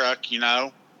 got in the truck,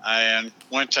 and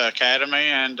went to Academy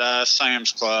and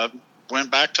Sam's Club.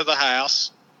 Went back to the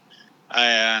house,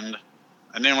 and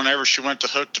then whenever she went to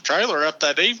hook the trailer up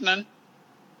that evening,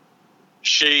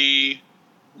 she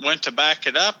went to back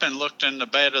it up and looked in the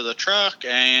bed of the truck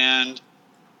and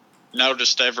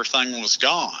noticed everything was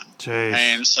gone. Jeez.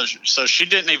 And so she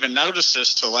didn't even notice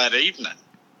this till that evening.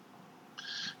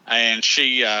 And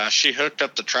she hooked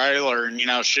up the trailer, and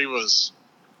she was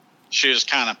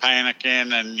kind of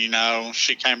panicking, and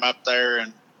she came up there,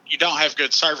 and you don't have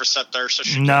good service up there, so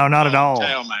she not at all.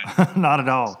 Tell me. Not at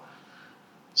all.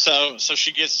 So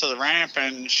she gets to the ramp,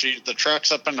 and the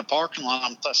truck's up in the parking lot.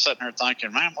 I'm sitting there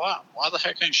thinking, man, why the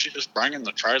heck ain't she just bringing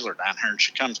the trailer down here? And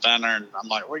she comes down there, and I'm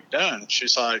like, what are you doing?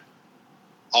 She's like,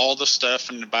 all the stuff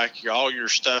in the back, all your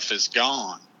stuff is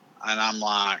gone. And I'm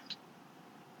like,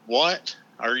 what?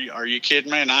 Are you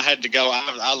kidding me? And I had to go.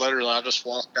 I just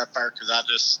walked up there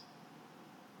because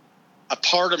a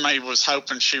part of me was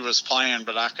hoping she was playing,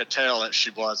 but I could tell that she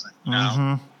wasn't,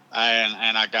 And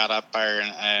I got up there,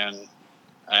 and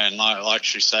like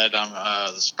she said,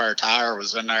 the spare tire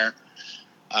was in there.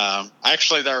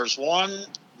 Actually, there was one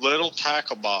little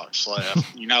tackle box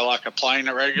left, like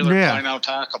a regular Plano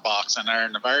tackle box in there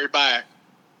in the very back,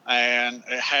 and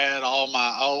it had all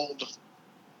my old.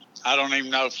 I don't even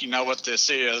know if you know what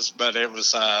this is, but it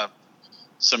was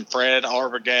some Fred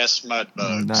Arbogast mud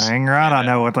bugs. Dang right, I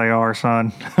know what they are,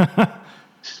 son.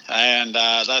 And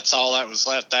that's all that was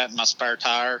left, that in my spare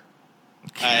tire.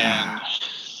 And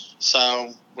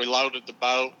so we loaded the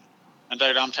boat. And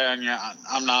dude, I'm telling you,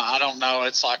 I don't know.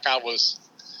 It's like I was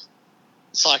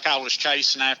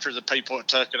chasing after the people that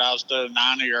took it. I was doing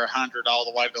 90 or 100 all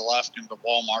the way to Lufkin to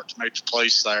Walmart to meet the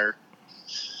police there.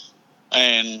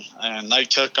 And they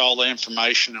took all the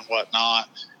information and whatnot,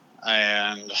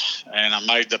 and I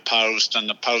made the post, and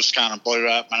the post kind of blew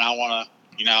up. And I want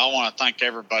to thank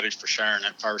everybody for sharing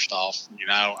it. First off,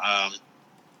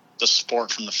 the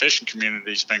support from the fishing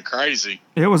community has been crazy.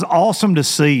 It was awesome to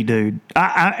see, dude.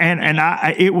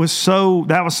 It was so,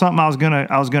 that was something I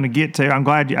was gonna get to. I'm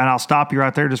glad and I'll stop you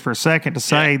right there just for a second to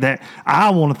say that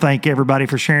I want to thank everybody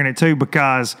for sharing it too,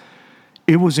 because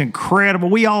it was incredible.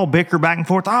 We all bicker back and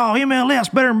forth. Oh,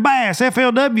 MLS better than bass.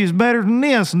 FLW is better than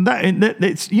this and that. And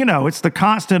it's, it's the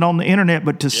constant on the internet.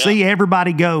 But to see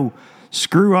everybody go,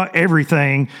 screw up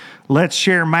everything, let's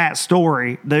share Matt's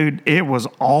story, dude. It was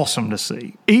awesome to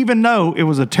see. Even though it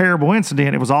was a terrible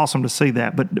incident, it was awesome to see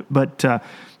that.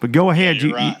 But go ahead.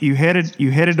 Yeah, you headed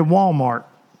to Walmart.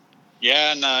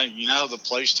 Yeah, and the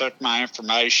police took my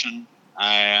information,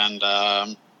 and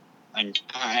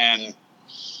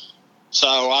so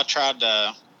I tried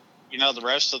to, the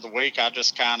rest of the week I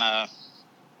just kind of,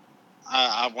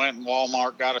 I went in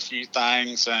Walmart, got a few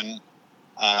things, and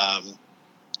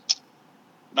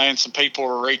some people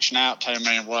were reaching out to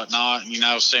me and whatnot,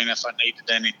 seeing if I needed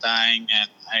anything, and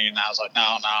I was like,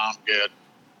 no, I'm good.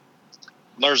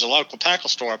 There's a local tackle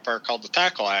store up there called the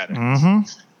Tackle Addict. Mm-hmm.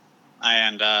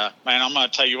 And, I'm going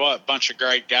to tell you what, a bunch of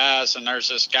great guys, and there's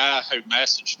this guy who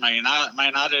messaged me, and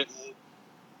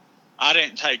I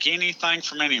didn't take anything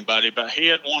from anybody, but he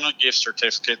had won a gift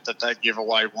certificate that they give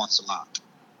away once a month.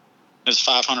 It's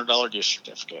a $500 gift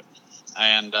certificate.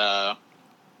 And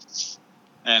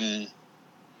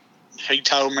he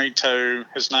told me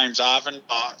his name's Ivan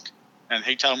Bach, and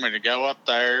he told me to go up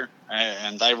there,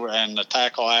 and the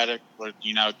Tackle Addict would,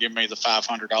 give me the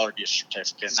 $500 gift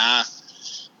certificate.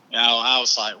 And I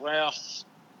was like, well,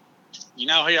 he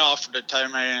offered it to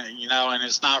me, and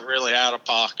it's not really out of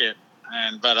pocket.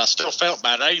 But I still felt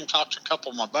bad. I even talked to a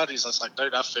couple of my buddies. I was like,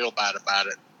 dude, I feel bad about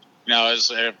it.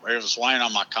 It was weighing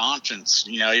on my conscience,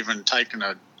 even taking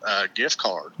a gift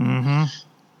card. Mm-hmm.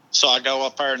 So I go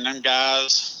up there, and them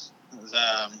guys,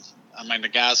 the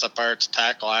guys up there at the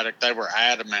Tackle Addict, they were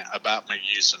adamant about me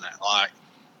using it,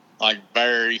 like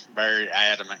very, very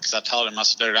adamant. Because I told him, I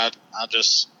said, dude, I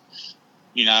just,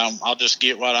 I'll just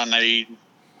get what I need,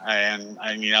 and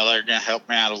they're going to help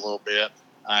me out a little bit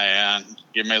and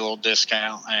give me a little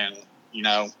discount and,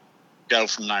 go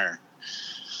from there.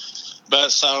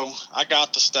 But so I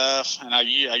got the stuff, and I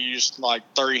used like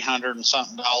 $300 and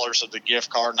something of the gift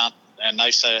card, and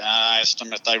they said, I asked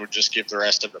them if they would just give the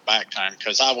rest of it back to him,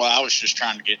 because I was just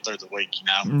trying to get through the week,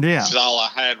 Yeah. Because all I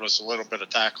had was a little bit of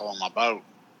tackle on my boat,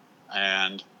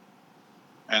 and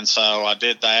so I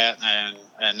did that,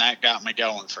 and that got me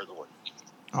going for the week.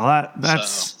 Well,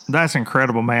 that's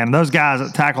incredible, man. Those guys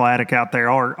at Tackle Addict out there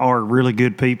are really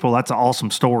good people. That's an awesome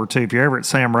store too. If you're ever at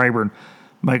Sam Rayburn,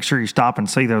 make sure you stop and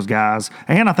see those guys.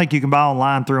 And I think you can buy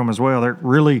online through them as well. They're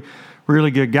really,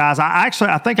 really good guys. I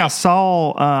think I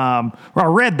saw, I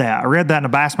read that in a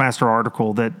Bassmaster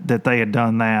article that they had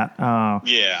done that.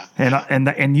 Yeah.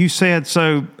 And you said,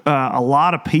 so a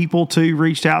lot of people too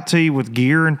reached out to you with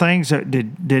gear and things.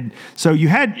 So you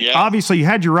had, obviously you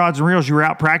had your rods and reels, you were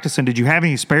out practicing. Did you have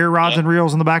any spare rods and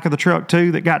reels in the back of the truck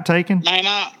too that got taken? Man,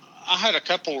 I had a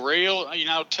couple reels,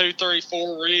 2, 3,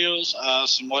 4 reels,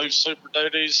 some loose Super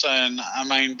Duties. And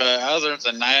but other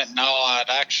than that, no, I'd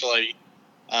actually,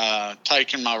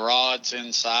 taking my rods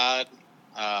inside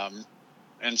the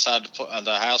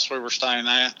house we were staying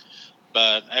at,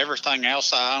 but everything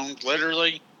else I owned,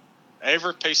 literally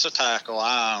every piece of tackle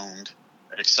I owned,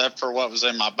 except for what was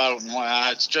in my boat, and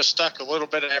I just stuck a little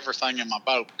bit of everything in my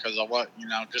boat because I want,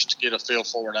 just to get a feel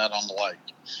for it out on the lake.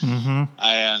 Mm-hmm.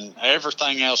 And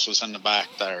everything else was in the back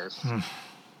there,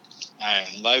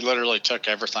 and they literally took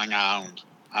everything I owned.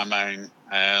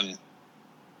 And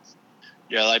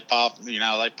yeah, they popped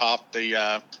the,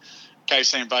 in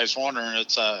case anybody's wondering,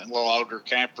 it's a little older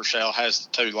camper shell, has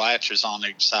the 2 latches on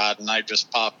each side, and they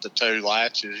just popped the 2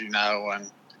 latches, and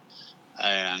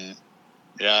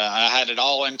yeah, I had it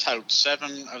all in totes,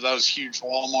 7 of those huge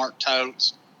Walmart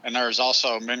totes, and there was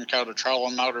also a Minn Kota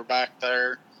trolling motor back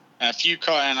there,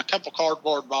 and a couple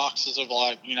cardboard boxes of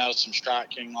some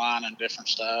Strike King line and different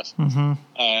stuff. Mm-hmm.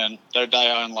 And the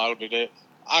day I unloaded it,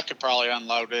 I could probably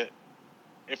unload it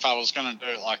if I was going to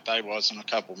do it like they was in a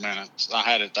couple minutes. I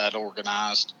had it that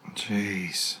organized.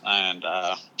 Jeez. And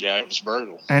it was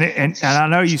brutal. And I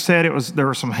know you said there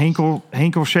were some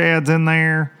Hinkle shads in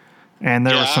there, and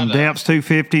there were some Depths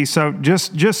 250. So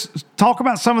just talk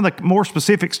about some of the more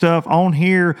specific stuff on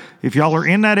here. If y'all are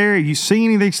in that area, you see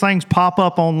any of these things pop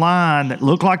up online that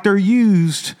look like they're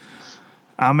used,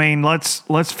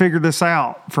 let's figure this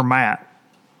out for Matt.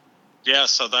 Yeah,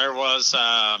 so there was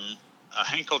a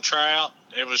Hinkle trout.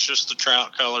 It was just the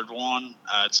trout colored one.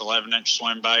 It's 11-inch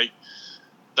swim bait.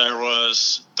 There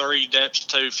was 3 Depths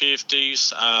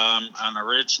 250s, an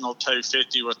original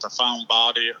 250 with the foam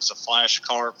body. It was a flash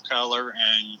carp color,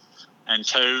 and and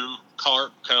 2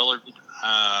 colored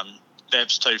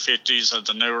Depths 250s of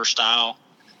the newer style.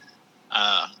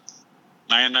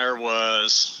 Man, there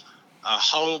was a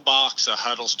whole box of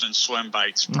Huddleston swim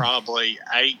baits, probably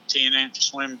 8 10-inch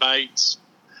swim baits,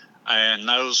 and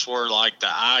those were like the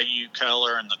IU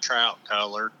color and the trout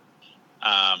color,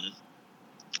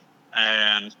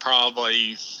 and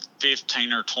probably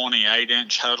 15 or 20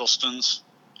 8-inch Huddlestons.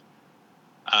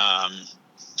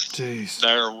 Jeez.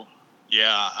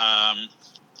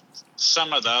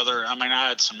 Some of the other, I mean, I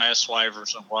had some S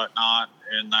waivers and whatnot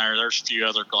in there. There's a few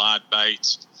other glide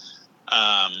baits.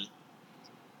 I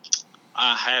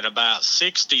had about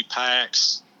 60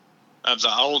 packs of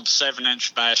the old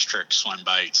 7-inch Bass Trick swim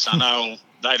baits. I know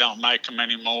they don't make them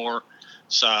anymore,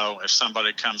 so if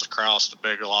somebody comes across a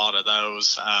big lot of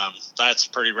those, that's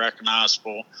pretty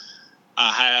recognizable.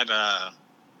 I had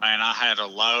a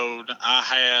load. I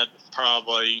had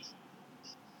probably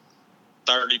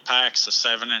 30 packs of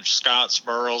 7-inch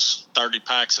Scottsboro, 30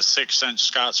 packs of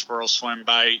 6-inch Scottsboro swim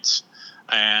baits,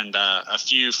 and a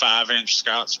few 5-inch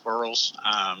Scottsboros.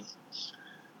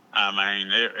 I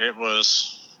mean, it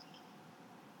was.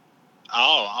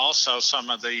 Also some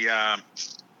of the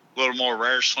little more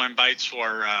rare swim baits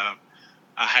were. I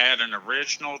had an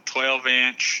original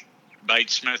 12-inch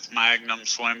Batesmith Magnum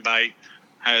swim bait.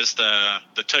 Has the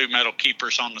 2 metal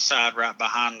keepers on the side right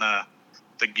behind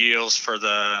the gills for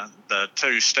the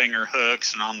 2 stinger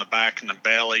hooks, and on the back and the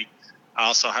belly. I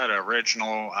also had an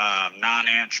original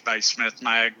 9-inch Batesmith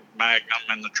Magnum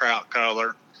in the trout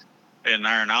color in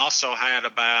there, and I also had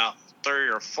about 3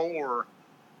 or 4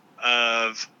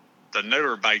 of the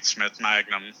newer Batesmith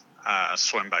Magnum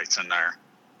swim baits in there.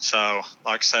 So,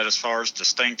 like I said, as far as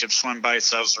distinctive swim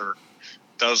baits, those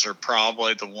are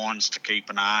probably the ones to keep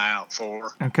an eye out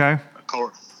for. Okay. Of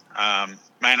course, man,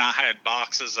 I had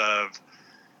boxes of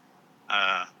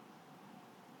a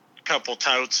couple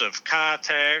totes of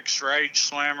Kitex, Rage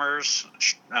Swimmers.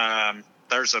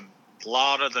 There's a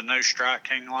lot of the new Strike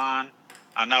King line.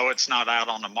 I know it's not out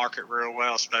on the market real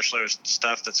well, especially with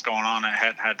stuff that's going on. It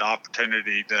hadn't had the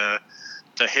opportunity to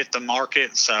hit the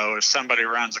market. So if somebody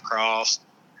runs across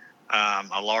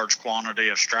a large quantity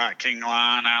of Strike King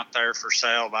line out there for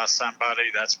sale by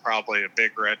somebody, that's probably a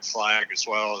big red flag, as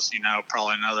well as,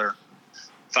 probably another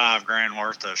 $5,000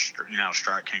 worth of,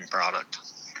 Strike King product.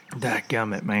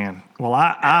 Dadgummit, man. Well,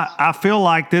 I feel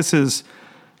like this is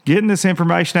getting this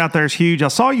information out there is huge. I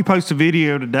saw you post a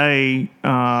video today,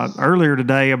 earlier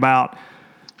today, about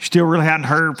you still really hadn't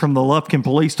heard from the Lufkin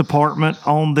Police Department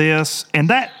on this. And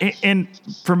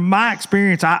from my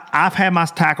experience, I've had my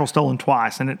tackle stolen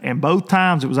twice, and both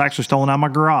times it was actually stolen out of my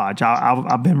garage.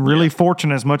 I've been really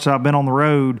fortunate, as much as I've been on the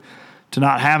road, to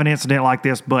not have an incident like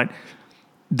this. But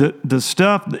the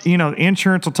stuff,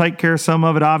 insurance will take care of some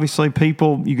of it. Obviously,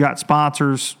 people, you got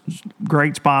sponsors,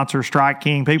 great sponsors, Strike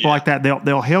King, people like that.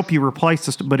 They'll help you replace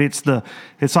this. But it's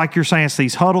like you're saying, it's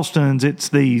these Huddlestons, it's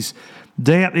these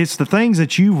it's the things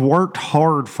that you've worked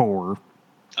hard for,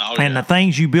 and the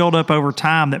things you build up over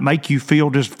time that make you feel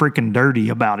just freaking dirty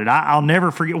about it. I'll never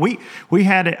forget. We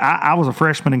had it. I was a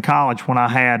freshman in college when I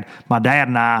had my dad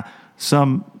and I,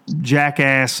 some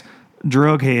jackass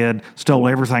drug head stole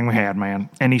everything we had, man.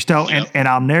 And he stole, and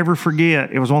I'll never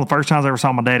forget, it was one of the first times I ever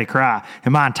saw my daddy cry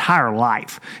in my entire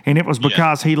life. And it was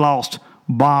because he lost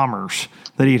bombers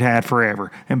that he'd had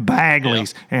forever, and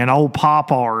Bagleys and old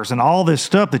Pop-Rs and all this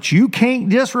stuff that you can't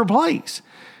just replace.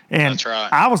 And that's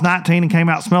right. I was 19 and came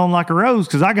out smelling like a rose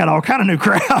because I got all kind of new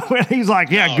crap. And he's like,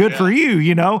 good for you,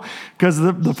 because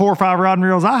the 4 or 5 rod and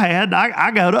reels I had,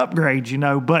 I got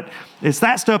upgrades, But it's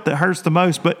that stuff that hurts the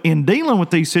most. But in dealing with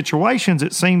these situations,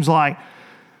 it seems like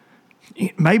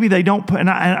maybe they don't put, and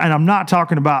I'm not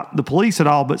talking about the police at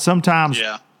all, but sometimes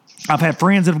I've had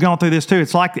friends that have gone through this too.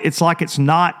 It's like it's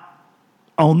not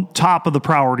on top of the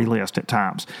priority list at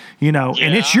times, and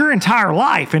it's your entire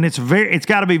life, and it's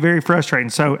got to be very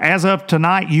frustrating. So as of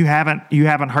tonight, you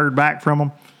haven't heard back from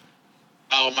them?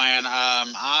 Oh man,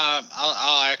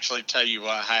 I'll actually tell you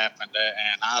what happened,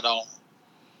 and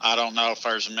I don't know if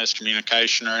there's a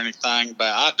miscommunication or anything,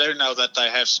 but I do know that they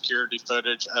have security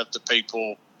footage of the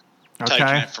people taking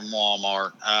it from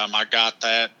Walmart. I got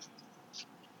that.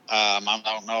 I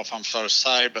don't know if I'm supposed to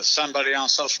say, but somebody on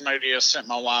social media sent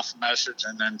my wife a message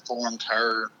and informed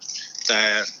her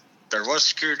that there was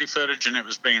security footage and it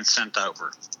was being sent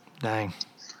over. Dang.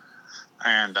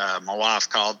 And my wife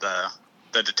called the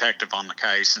detective on the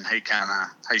case, and he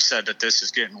said that this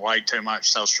is getting way too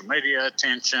much social media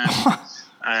attention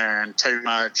and too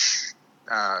much,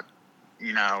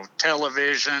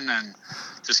 television, and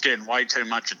just getting way too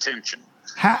much attention.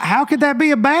 How could that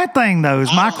be a bad thing, though,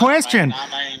 is my question.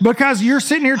 I mean, Because you're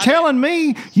sitting here telling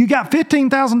me you got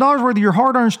 $15,000 worth of your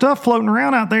hard-earned stuff floating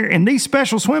around out there, and these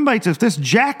special swim baits, if this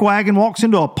jackwagon walks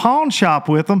into a pawn shop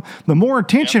with them, the more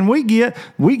attention we get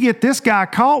this guy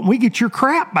caught, and we get your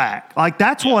crap back. Like,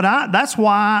 that's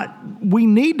why we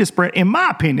need to spread, in my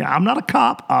opinion. I'm not a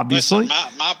cop, obviously.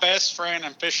 Listen, my best friend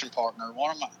and fishing partner,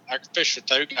 I fish with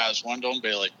two guys, Wendell and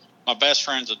Billy. My best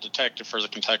friend's a detective for the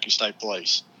Kentucky State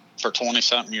Police for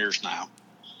 20-something years now.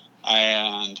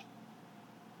 And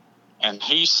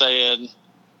he said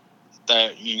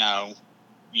that, you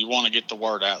want to get the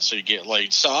word out so you get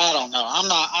leads. So I don't know.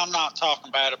 I'm not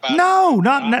talking bad about No,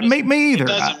 not me either. It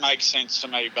doesn't make sense to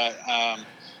me,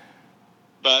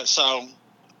 but so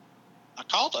I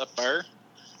called up there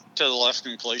to the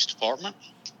Lufkin Police Department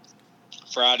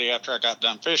Friday after I got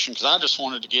done fishing because I just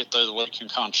wanted to get through the week and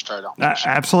concentrate on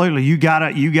fishing. Absolutely. You got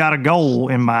a goal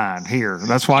in mind here.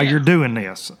 That's why you're doing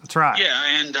this. That's right.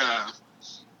 Yeah,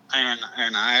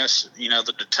 and I asked,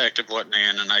 the detective wasn't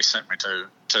in, and they sent me to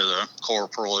the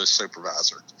corporal as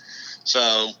supervisor.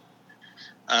 So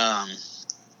I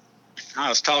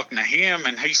was talking to him,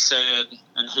 and he said,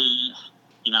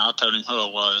 I told him who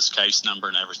it was, case number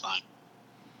and everything.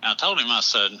 And I told him, I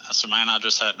said, man, I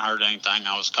just hadn't heard anything.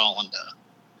 I was calling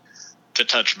to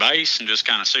touch base and just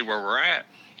kind of see where we're at,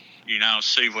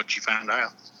 see what you found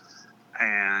out.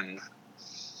 And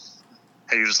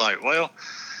he was like, well,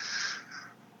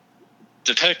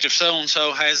 Detective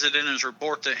so-and-so has it in his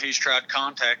report that he's tried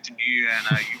contacting you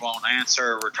and you won't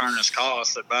answer or return his call. I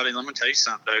said, buddy, let me tell you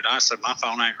something, dude. I said, my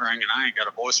phone ain't ringing. I ain't got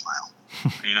a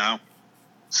voicemail,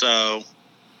 So,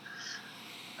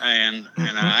 and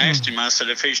I asked him, I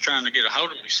said, if he's trying to get a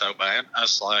hold of me so bad, I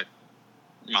was like,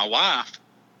 my wife.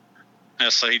 I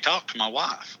said, he talked to my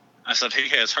wife. I said, he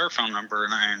has her phone number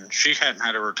and she hadn't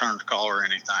had a return to call or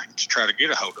anything to try to get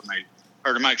a hold of me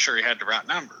or to make sure he had the right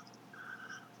number.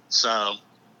 So,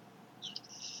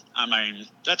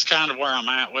 that's kind of where I'm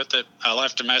at with it. I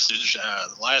left a message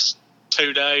the last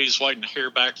 2 days waiting to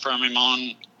hear back from him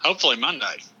on hopefully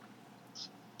Monday.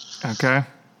 Okay.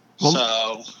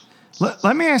 Well, so,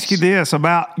 let me ask you this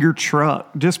about your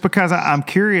truck, just because I'm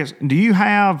curious. Do you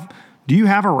have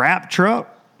a wrap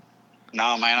truck?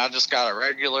 No, man, I just got a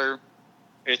regular.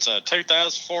 It's a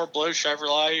 2004 blue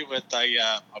Chevrolet with a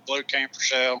blue camper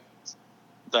shell.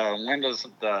 The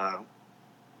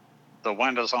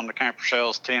windows on the camper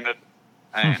shell's tinted,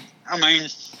 and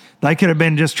they could have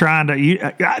been just trying to.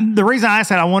 The reason I asked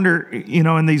that, I wonder,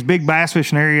 in these big bass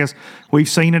fishing areas, we've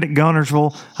seen it at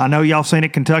Guntersville. I know y'all seen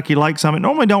it Kentucky Lake Summit.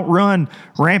 Normally don't run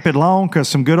rampant long because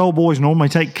some good old boys normally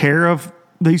take care of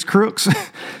these crooks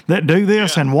that do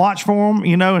this and watch for them,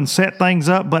 and set things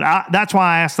up. But that's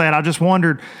why I asked that. I just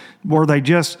wondered, were they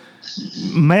just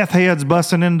meth heads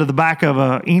busting into the back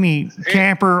of any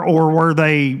camper, or were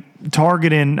they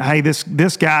targeting, hey, this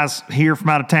guy's here from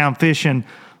out of town fishing,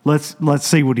 let's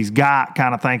see what he's got,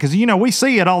 kind of thing? Because we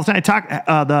see it all the time.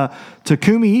 The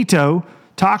Takumi Ito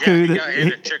Taku, he got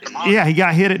hit at Chickamauga. Yeah, he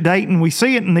got hit at Dayton. We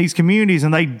see it in these communities,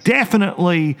 and they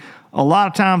definitely, a lot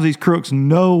of times, these crooks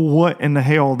know what in the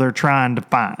hell they're trying to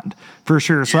find, for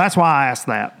sure. So that's why I asked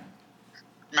that.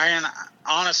 Man,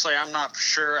 honestly, I'm not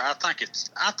sure. I think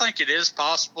it is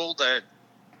possible that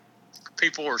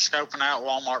people were scoping out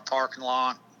Walmart parking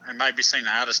lot and maybe seen an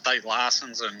out-of-state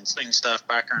license and seen stuff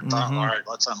back there and thought, all right,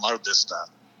 let's unload this stuff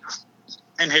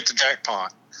and hit the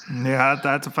jackpot. Yeah,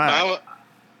 that's a fact.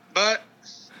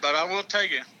 But I will tell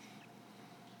you,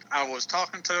 I was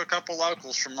talking to a couple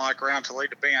locals from around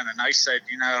Toledo Bend, and they said,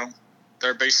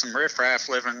 there'd be some riffraff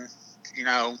living,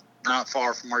 not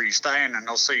far from where you stand, and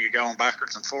they'll see you going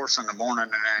backwards and forwards in the morning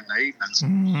and in the evenings.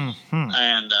 Mm-hmm.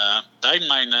 And they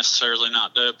may necessarily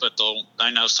not do it, but they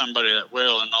know somebody that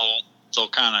will, and they'll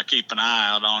kind of keep an eye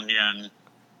out on you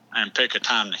and pick a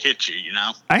time to hit you,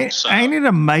 Ain't it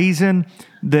amazing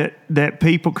that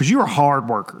people, because you're a hard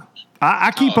worker.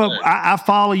 I keep up. I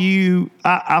follow you.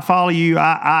 I follow you.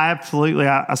 I absolutely,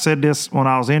 I said this when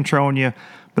I was introing you,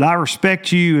 but I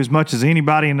respect you as much as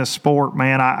anybody in the sport,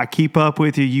 man. I keep up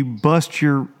with you. You bust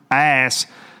your ass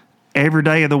every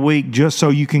day of the week just so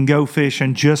you can go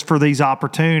fishing, just for these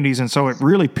opportunities. And so it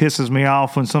really pisses me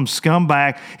off when some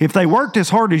scumbag, if they worked as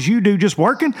hard as you do just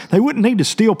working, they wouldn't need to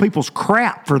steal people's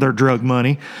crap for their drug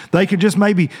money. They could just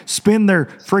maybe spend their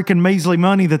freaking measly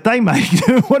money that they make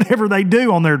doing whatever they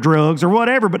do on their drugs or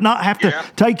whatever, but not have to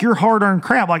take your hard-earned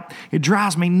crap. Like, it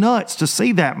drives me nuts to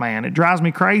see that, man. It drives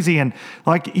me crazy. And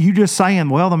like you just saying,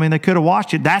 well, they could have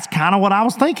watched it. That's kind of what I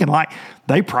was thinking. Like,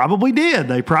 they probably did.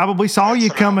 They probably saw you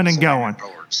coming and going.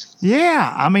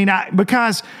 Yeah.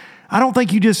 Because I don't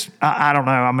think you just, I don't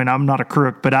know. I'm not a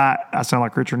crook, but I sound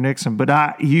like Richard Nixon, but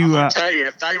I'm going to tell you,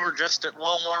 if they were just at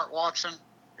Walmart watching,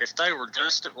 if they were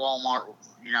just at Walmart,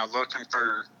 looking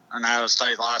for an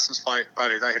out-of-state license plate,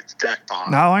 buddy, they hit the jackpot.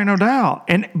 No, ain't no doubt.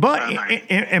 And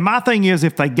my thing is,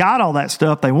 if they got all that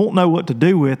stuff, they won't know what to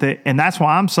do with it. And that's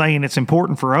why I'm saying it's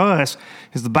important for us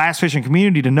as the bass fishing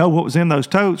community to know what was in those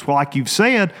totes. Well, like you've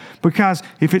said, because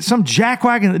if it's some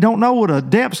jackwagon that don't know what a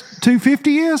Depth's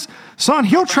 250 is, son,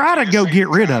 he'll try to go get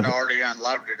rid of it. Already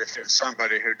unloaded if it's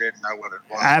somebody who didn't know what it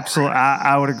was. Absolutely,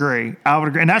 I would agree.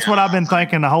 And that's what I've been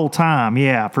thinking the whole time.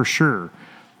 Yeah, for sure.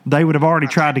 They would have already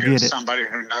tried to get it. Somebody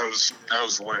who knows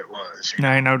what it was.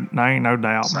 Ain't no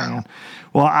doubt, man.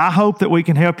 Well, I hope that we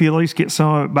can help you at least get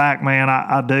some of it back, man.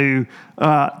 I do.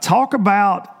 Talk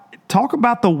about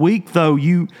the week though.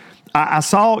 I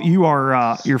saw you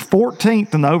are you're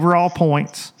 14th in the overall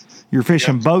points. You're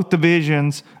fishing both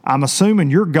divisions. I'm assuming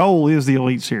your goal is the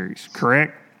Elite Series,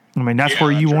 correct? I mean, that's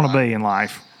where you want to be in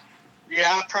life. Yeah,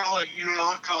 I probably,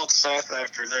 I called Seth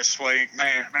after this week.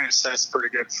 Man, Seth's pretty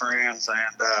good friends,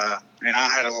 and I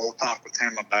had a little talk with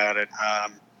him about it.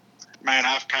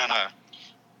 I've kind of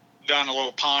done a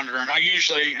little pondering. I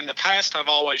usually, in the past, I've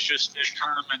always just fished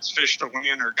tournaments, fish to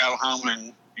win or go home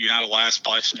and, last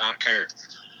place and not care.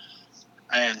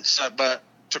 And so, but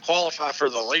to qualify for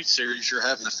the Elite Series, you're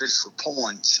having to fish for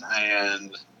points.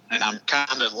 And I'm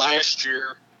kind of, last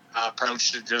year, I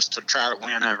approached it just to try to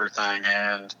win everything.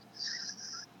 And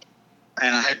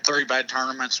I had 3 bad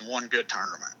tournaments and 1 good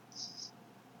tournament.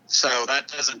 So that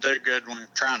doesn't do good when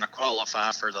trying to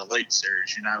qualify for the Elite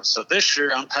Series, So this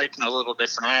year I'm taking a little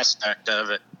different aspect of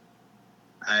it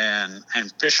and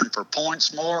fishing for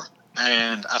points more.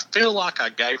 And I feel like I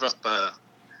gave up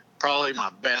probably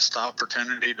my best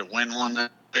opportunity to win one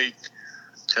that week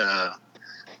to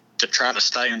try to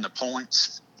stay in the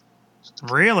points.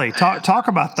 Really? Talk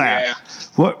about that. Yeah.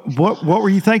 What were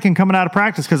you thinking coming out of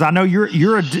practice? Because I know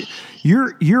you're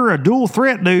a dual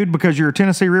threat dude because you're a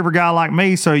Tennessee River guy like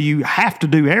me, so you have to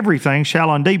do everything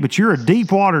shallow and deep. But you're a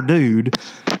deep water dude.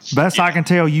 Best I can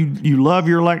tell, you love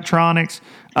your electronics.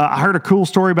 I heard a cool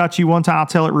story about you one time. I'll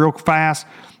tell it real fast.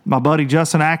 My buddy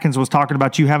Justin Atkins was talking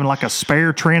about you having like a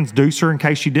spare transducer in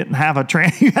case you didn't have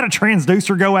you had a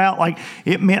transducer go out. Like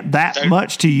it meant that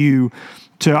much to you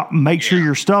to make sure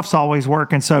your stuff's always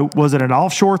working. So was it an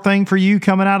offshore thing for you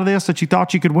coming out of this that you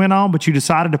thought you could win on, but you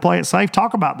decided to play it safe?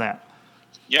 Talk about that.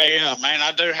 Yeah, man.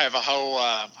 I do have a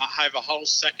whole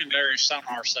secondary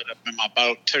sonar set up in my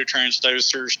boat. 2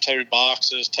 transducers, 2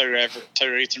 boxes, 2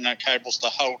 Ethernet cables, the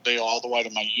whole deal, all the way to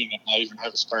my unit. And I even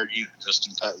have a spare unit just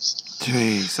in case.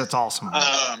 Jeez, that's awesome.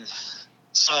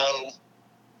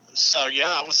 So yeah,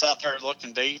 I was out there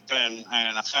looking deep, and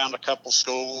I found a couple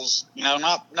schools.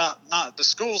 Not the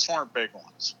schools weren't big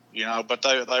ones, but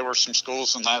they were some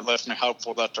schools, and that left me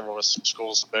hopeful that there was some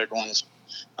schools, the big ones.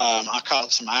 I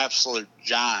caught some absolute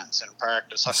giants in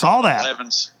practice. I saw that.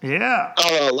 11s. Yeah.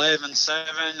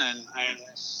 11-7,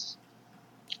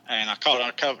 and I caught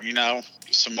a couple,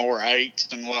 some more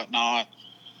 8s and whatnot.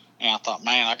 And I thought,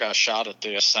 man, I got a shot at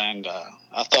this. And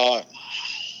I thought,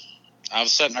 I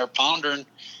was sitting there pondering,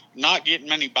 not getting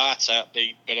many bites out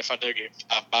deep, but if I do get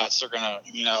 5 bites, they're gonna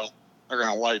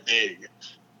weigh big.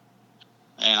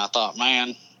 And I thought,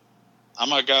 man, I'm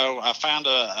going to go. I found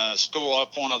a school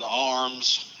up one of the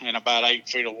arms in about 8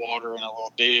 feet of water in a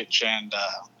little ditch. And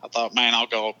I thought, man, I'll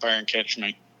go up there and catch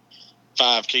me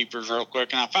 5 keepers real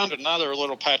quick. And I found another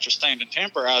little patch of standing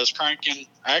timber I was cranking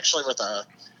actually with an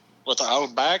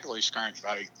old Bagley's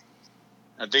crankbait,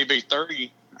 a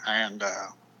DB30. And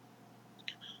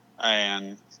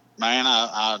man,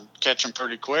 I catch them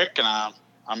pretty quick. And I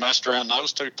messed around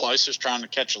those 2 places trying to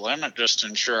catch a limit just to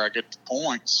ensure I get the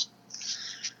points.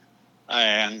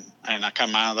 And I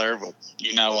come out of there with,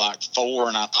 like 4,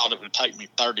 and I thought it would take me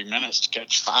 30 minutes to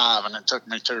catch 5, and it took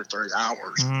me 2 or 3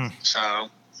 hours. So,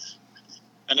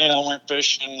 and then I went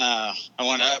fishing. I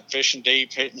went up fishing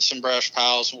deep, hitting some brush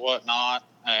piles and whatnot,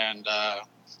 and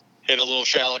hit a little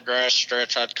shallow grass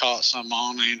stretch I'd caught some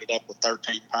on. I ended up with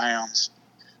 13 pounds.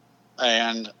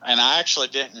 And I actually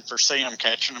didn't foresee them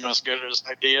catching them as good as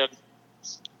they did.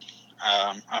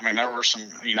 There were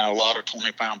some, a lot of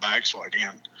 20-pound bags weighed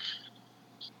in.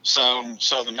 So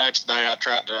the next day I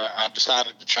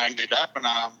decided to change it up, and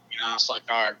I was like,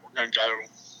 all right, we're going to go.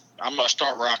 I'm going to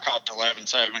start where I caught the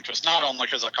 11-7, because not only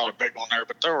because I caught a big one there,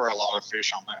 but there were a lot of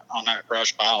fish on that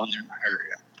brush pile in the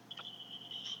area.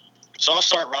 So I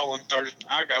start rolling through.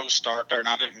 I go start there, and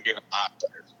I didn't get a bite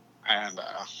there. And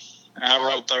I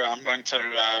rode through. I'm going to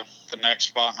the next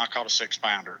spot, and I caught a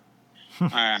 6-pounder.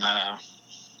 And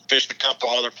fished a couple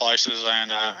other places,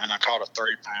 and I caught a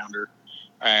 3-pounder.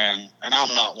 And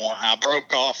I'm not one. I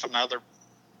broke off another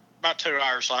about 2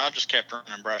 hours, so I just kept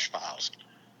running brush piles.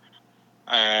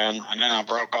 and then I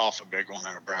broke off a big one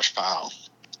in a brush pile.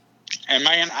 And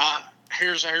man,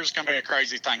 here's gonna be a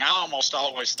crazy thing. I almost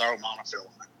always throw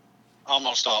monofilament.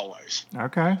 Almost always.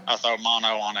 Okay. I throw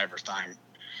mono on everything,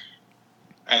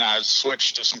 and I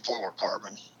switched to some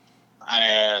fluorocarbon,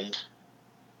 and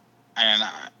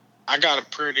I got a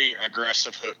pretty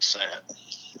aggressive hook set,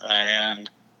 and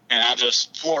I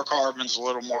just fluorocarbon's a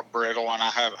little more brittle, and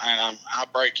I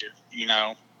break it. You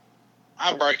know,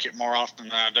 I break it more often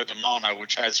than I do the mono,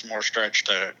 which has more stretch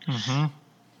to it. Mm-hmm.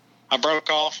 I broke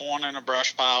off one in a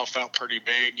brush pile, felt pretty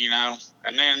big, you know,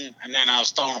 and then I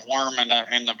was throwing a worm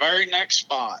in the very next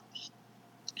spot.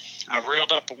 I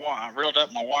reeled up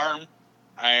my worm,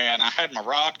 and I had my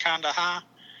rod kind of high,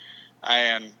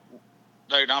 and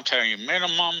dude, I'm telling you,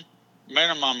 minimum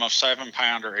of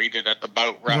 7-pounder eat it at the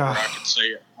boat right where I could see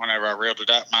it. Whenever I reeled it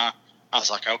up, I was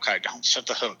like, okay, don't set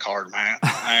the hook hard, man,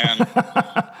 and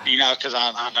you know, because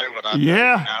I knew what I did, you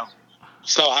know.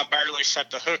 So I barely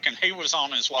set the hook, and he was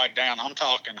on his way down. I'm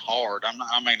talking hard. I'm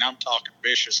talking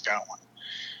vicious going.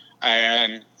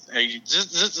 And he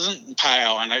just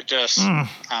pow, and it just,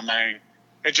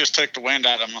 it just took the wind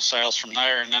out of my sails from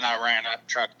there. And then I ran up and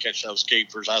tried to catch those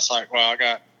keepers. I was like, well,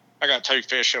 I got 2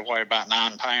 fish that weigh about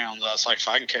 9 pounds. I was like, if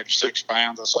I can catch 6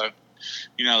 pounds, I said,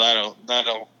 you know,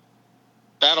 that'll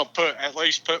at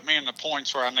least put me in the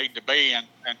points where I need to be. And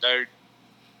dude,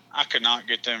 I could not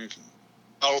get them.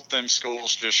 Both them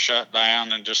schools just shut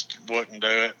down and just wouldn't do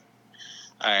it.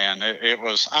 And it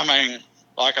was, I mean,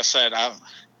 like I said,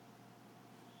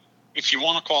 if you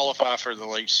want to qualify for the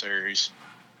Elite Series,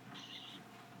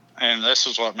 and this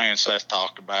is what me and Seth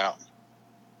talked about,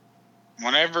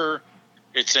 whenever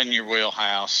it's in your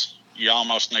wheelhouse, you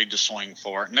almost need to swing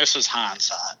for it. And this is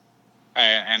hindsight.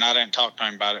 And I didn't talk to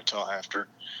him about it till after.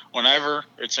 Whenever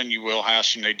it's in your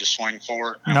wheelhouse, you need to swing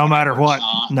for it. No matter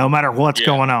what's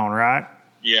going on, right?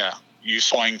 Yeah, you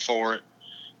swing for it.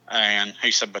 And he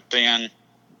said, but then,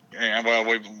 well,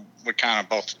 we kind of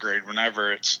both agreed,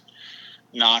 whenever it's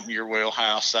not in your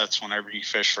wheelhouse, that's whenever you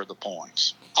fish for the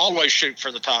points. Always shoot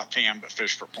for the top 10, but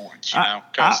fish for points, you know,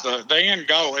 because the end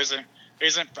goal isn't,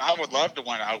 I would love to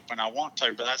win an Open. I want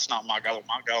to, but that's not my goal.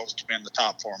 My goal is to be in the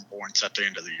top 4 in points at the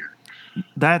end of the year.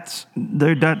 That's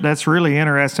really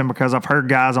interesting, because I've heard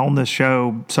guys on this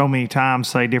show so many times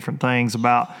say different things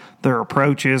about their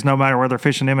approaches, no matter whether they're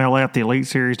fishing MLF, the Elite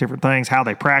Series, different things, how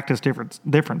they practice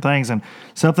different things. And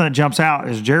something that jumps out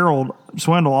is Gerald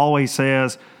Swindle always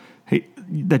says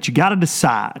that you got to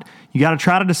decide. You got to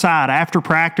try to decide after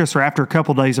practice or after a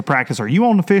couple of days of practice, are you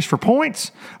on the fish for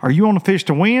points? Are you on the fish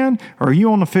to win? Or are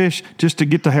you on the fish just to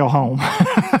get the hell home?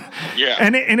 Yeah.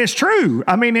 And it's true.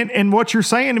 I mean, and what you're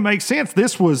saying, it makes sense.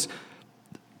 This was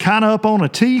kind of up on a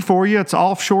tee for you. It's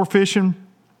offshore fishing.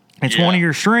 It's one of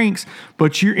your strengths,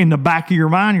 but you're in the back of your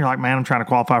mind, you're like, man, I'm trying to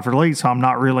qualify for the Elite, so I'm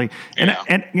not really.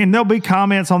 And there'll be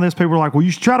comments on this. People are like, well,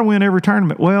 you should try to win every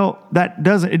tournament. Well, it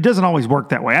doesn't always work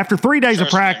that way. After 3 days of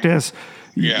practice,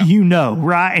 you know,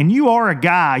 right? And you are a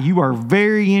guy, you are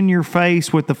very in your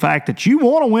face with the fact that you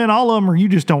want to win all of them, or you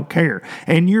just don't care.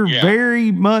 And you're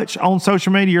very much on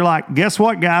social media. You're like, guess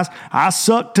what, guys? I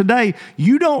suck today.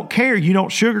 You don't care. You don't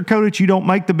sugarcoat it. You don't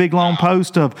make the big long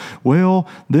post of, well,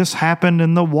 this happened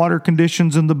and the water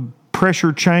conditions and the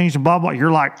pressure changed and blah, blah.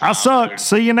 You're like, I suck.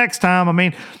 See you next time. I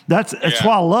mean, that's what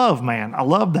I love, man. I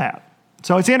love that.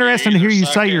 So it's interesting to hear you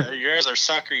say you're either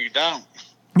suck or you don't.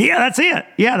 Yeah, that's it.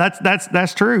 Yeah,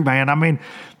 that's true, man. I mean,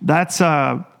 that's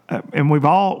and we've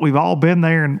all been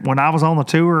there. And when I was on the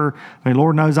tour, I mean,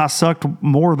 Lord knows I sucked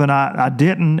more than I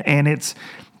didn't. And it's,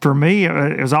 for me,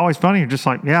 it was always funny. You're just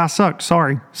like, yeah, I sucked.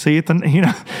 Sorry. See you at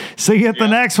the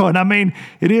next one. I mean,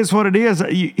 it is what it is.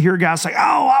 You hear guys say,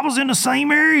 oh, I was in the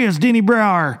same area as Denny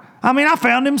Brower. I mean, I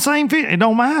found them same fish. It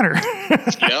don't matter.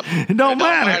 Yep. It don't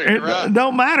matter. It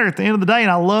don't matter at the end of the day.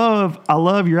 And I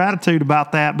love your attitude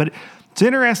about that. But it's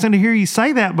interesting to hear you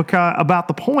say that about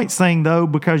the points thing, though,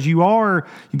 because you've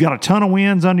got a ton of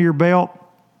wins under your belt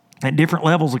at different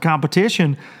levels of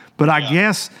competition. But I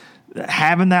guess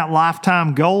having that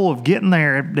lifetime goal of getting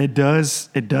there, it does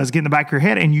get in the back of your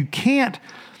head. And you can't,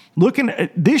 looking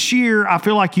at this year, I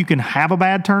feel like you can have a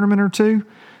bad tournament or two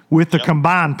with the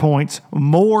combined points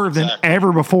more than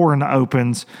ever before in the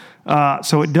Opens.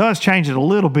 So it does change it a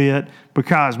little bit,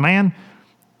 because, man,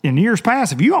 in years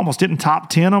past, if you almost didn't top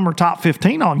 10 them or top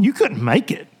 15 on them, you couldn't make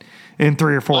it in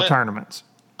 3 or 4 tournaments.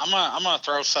 I'm gonna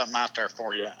throw something out there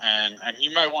for you, and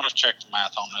you may want to check the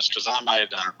math on this, because I may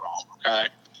have done it wrong, okay?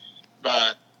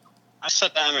 But I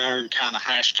sat down there and kind of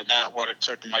hashed it out, what it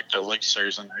took to make the Elite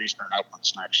Series and the Eastern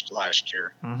Opens last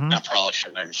year. Mm-hmm. I probably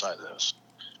shouldn't even say this.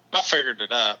 I figured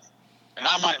it out, and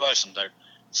I might listen, dude.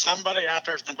 somebody out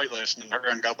there's going to be listening. They're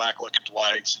going to go back, look at the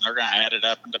weights, and they're going to add it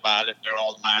up and divide it, do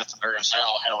all the math, and they're going to say,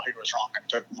 oh, hell, he was wrong. It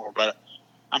took more. But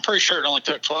I'm pretty sure it only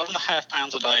took 12.5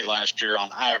 pounds a day last year on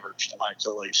average to make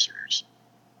the Elite Series.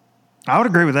 I would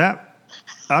agree with that.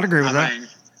 I mean,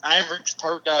 average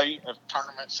per day of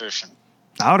tournament fishing.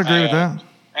 I would agree with that.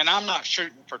 And I'm not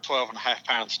shooting for 12.5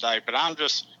 pounds a day, but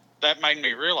that made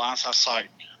me realize, I was like,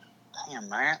 damn,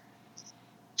 man,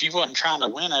 if you wasn't trying to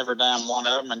win every damn one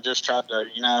of them and just tried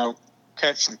to,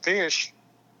 catch some fish,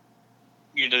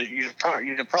 you'd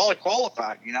probably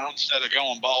qualify, instead of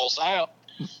going balls out.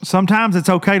 Sometimes it's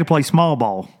okay to play small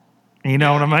ball. You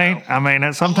know what I mean? I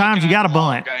mean, sometimes you got to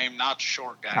bunt. Game, not the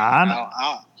short game.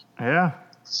 Yeah.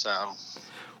 So.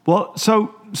 Well,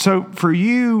 so for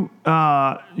you,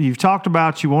 you've talked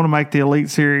about you want to make the Elite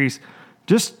Series.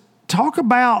 Just talk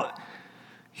about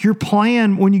your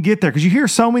plan when you get there, because you hear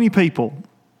so many people.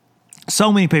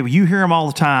 You hear them all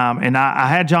the time. And I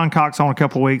had John Cox on a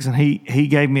couple of weeks, and he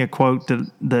gave me a quote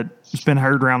that's been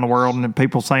heard around the world, and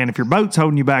people saying, if your boat's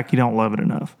holding you back, you don't love it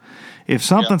enough. If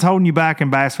something's holding you back in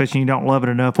bass fishing, you don't love it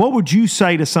enough. What would you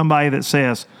say to somebody that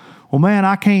says, well, man,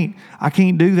 I can't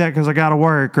do that because I got to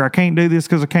work, or I can't do this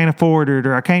because I can't afford it,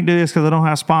 or I can't do this because I don't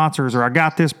have sponsors, or I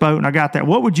got this boat and I got that.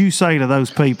 What would you say to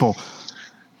those people?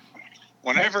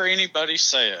 Whenever anybody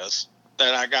says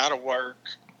that I got to work,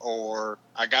 or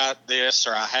I got this,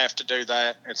 or I have to do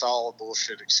that, it's all a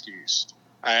bullshit excuse.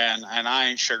 And I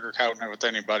ain't sugarcoating it with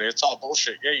anybody. It's all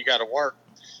bullshit. Yeah, you got to work.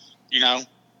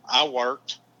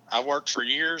 I worked for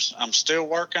years. I'm still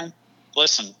working.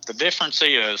 Listen, the difference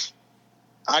is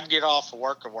I'd get off of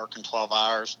work of working 12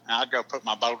 hours, and I'd go put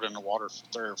my boat in the water for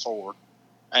 3 or 4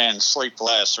 and sleep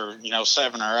less, or,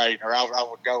 7 or 8, or I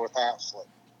would go without sleep.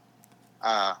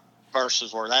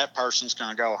 Versus where that person's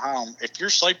going to go home. If you're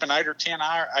sleeping 8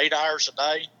 hours a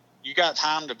day, you got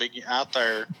time to be out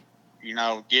there,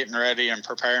 getting ready and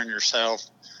preparing yourself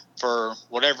for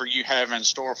whatever you have in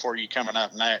store for you coming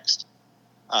up next.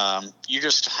 You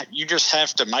just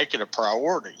have to make it a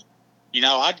priority.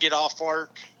 I'd get off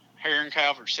work here in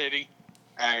Calvert City,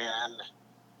 and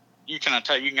you can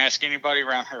ask anybody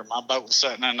around here. My boat was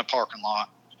sitting in the parking lot,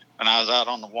 and I was out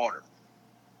on the water.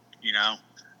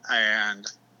 And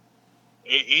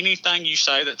anything you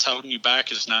say that's holding you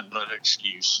back is nothing but an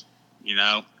excuse.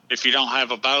 If you don't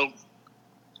have a boat,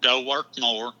 go work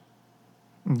more.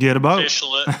 Get a boat. Fish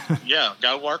yeah,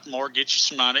 go work more. Get you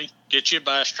some money. Get you a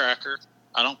bass tracker.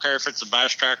 I don't care if it's a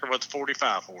bass tracker with a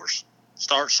 45 horse.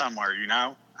 Start somewhere,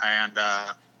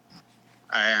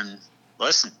 And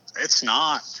listen, it's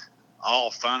not all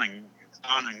fun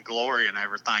and glory and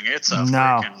everything. It's a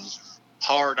freaking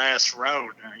hard-ass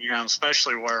road,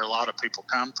 especially where a lot of people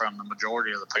come from, the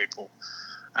majority of the people.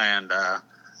 And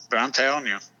but I'm telling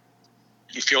you,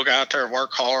 if you'll go out there,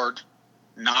 work hard,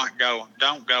 don't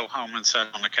go home and sit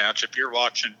on the couch. If you're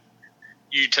watching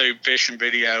YouTube fishing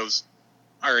videos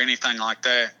or anything like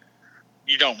that,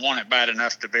 you don't want it bad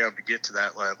enough to be able to get to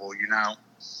that level,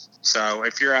 So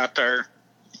if you're out there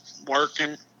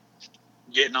working,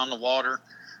 getting on the water,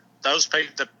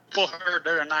 the people who are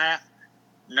doing that,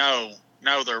 no,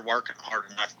 they're working hard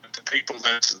enough. But the people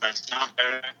that's not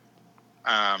doing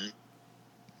it,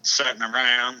 sitting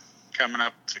around, coming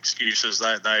up with excuses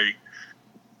that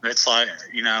it's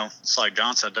like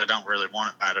John said, they don't really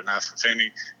want it bad enough.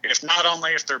 If not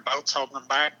only if their boat's holding them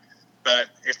back, but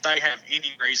if they have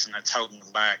any reason that's holding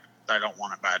them back, they don't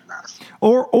want it bad enough.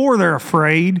 Or they're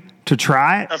afraid to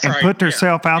try it and put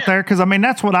themselves out there. Because,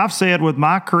 that's what I've said with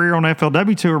my career on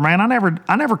FLW Tour, man. I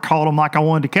never caught them like I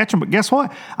wanted to catch them. But guess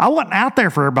what? I wasn't out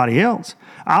there for everybody else.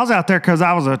 I was out there because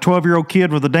I was a 12-year-old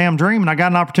kid with a damn dream, and I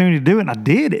got an opportunity to do it, and I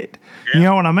did it. Yeah. You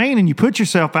know what I mean? And you put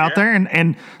yourself out there,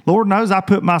 and Lord knows I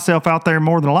put myself out there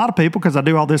more than a lot of people because I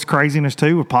do all this craziness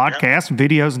too with podcasts and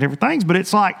videos and different things. But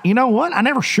it's like, you know what? I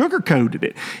never sugarcoated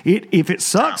it. If it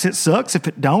sucks, it sucks. If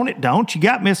it don't, it don't. You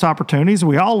got missed opportunities.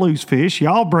 We all lose fish. You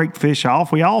all break fish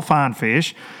off. We all find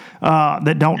fish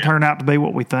that don't turn out to be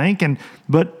what we think.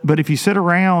 But if you sit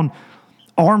around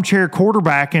armchair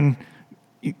quarterbacking,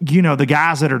 the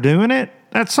guys that are doing it,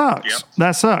 that sucks. Yep.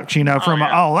 That sucks,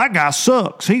 that guy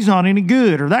sucks. He's not any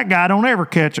good, or that guy don't ever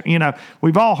catch it.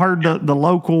 We've all heard the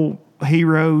local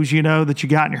heroes, that you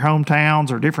got in your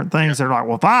hometowns or different things. They're like,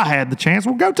 well, if I had the chance,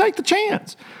 well, go take the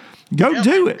chance. Go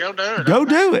do it. Go do it. Go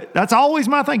do it. That's always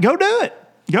my thing. Go do it.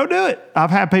 Go do it. I've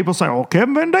had people say, well,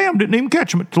 Kevin Van Dam didn't even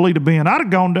catch him at Toledo Bend. I'd have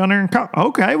gone down there and caught.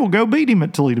 Okay, well, go beat him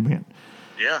at Toledo Bend.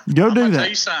 Yeah. Go do I'm that. Tell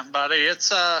you something, buddy.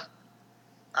 It's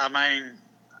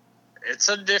it's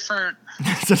a different.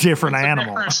 It's a different it's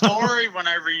animal. A different story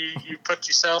whenever you put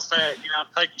yourself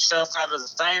take yourself out of the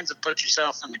stands and put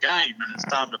yourself in the game, and it's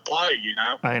time to play.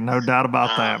 Ain't no doubt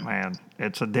about that, man.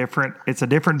 It's a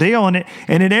different deal, and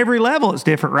at every level it's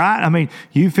different, right? I mean,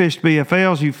 you fished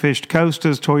BFLs, you fished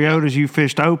Costas, Toyotas, you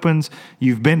fished Opens,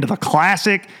 you've been to the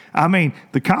Classic. I mean,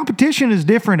 the competition is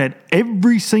different at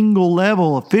every single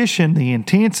level of fishing. The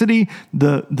intensity,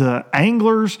 the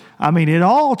anglers. I mean, it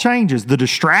all changes. The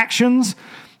distractions.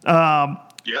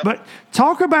 But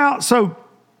talk about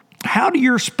how do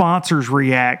your sponsors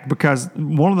react? Because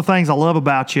one of the things I love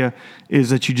about you is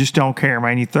that you just don't care,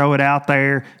 man. You throw it out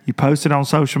there. You post it on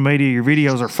social media. Your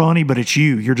videos are funny, but it's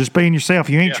you. You're just being yourself.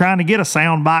 You ain't trying to get a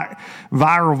soundbite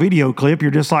viral video clip.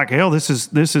 You're just like, hell, this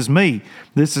is me.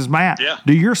 This is Matt. Yeah.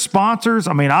 Do your sponsors,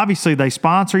 I mean, obviously they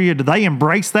sponsor you. Do they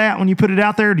embrace that when you put it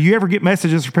out there? Do you ever get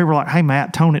messages from people like, hey,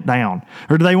 Matt, tone it down?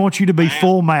 Or do they want you to be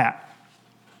full Matt?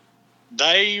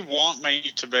 They want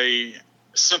me to be,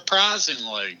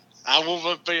 surprisingly, I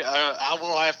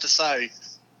will have to say,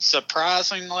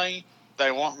 surprisingly, they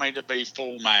want me to be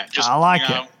full Matt. I like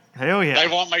it. Hell yeah. They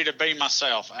want me to be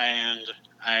myself, and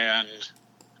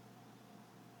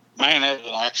man, it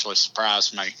actually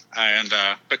surprised me. And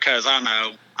because I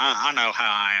know how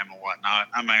I am and whatnot.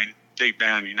 I mean, deep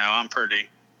down, I'm pretty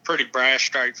brash,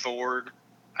 straightforward,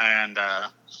 and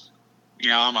I'm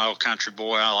an old country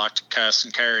boy. I like to cuss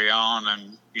and carry on,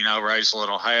 and raise a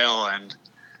little hell, and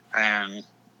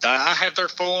I have their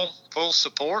full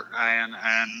support, and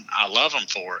I love them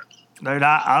for it. Dude,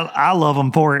 I love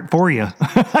them for it for you,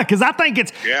 because I think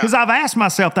it's because I've asked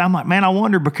myself that. I'm like, man, I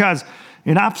wonder because,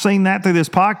 and I've seen that through this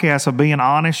podcast of being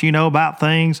honest, about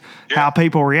things, how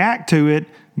people react to it,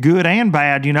 good and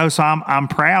bad, So I'm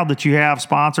proud that you have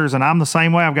sponsors, and I'm the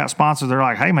same way. I've got sponsors. They're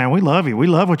like, hey man, we love you. We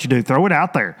love what you do. Throw it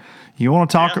out there. You want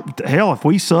to talk? Hell, if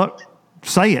we suck,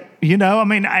 say it, I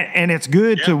mean, and it's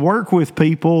good to work with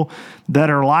people that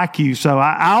are like you. So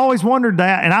I always wondered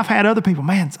that. And I've had other people,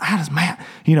 man, how does Matt,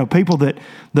 people that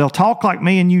they'll talk like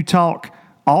me and you talk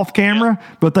off camera,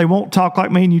 but they won't talk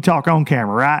like me and you talk on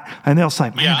camera, right? And they'll say,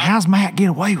 man, how's Matt get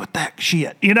away with that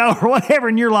shit, or whatever.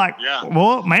 And you're like,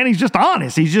 well, man, he's just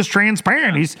honest. He's just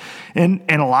transparent. He's, and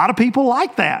a lot of people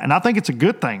like that. And I think it's a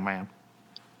good thing, man.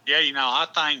 Yeah.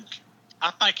 I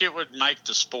think it would make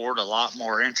the sport a lot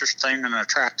more interesting and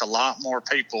attract a lot more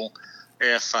people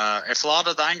if a lot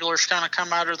of the anglers kind of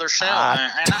come out of their shell.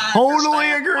 I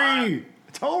totally agree.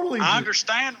 I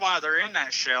understand why they're in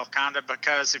that shell, kind of,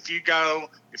 because if you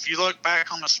look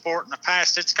back on the sport in the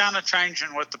past, it's kind of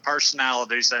changing with the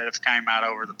personalities that have came out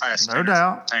over the past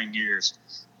 10 years.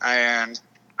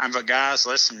 But guys,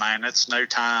 listen, man, it's new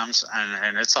times,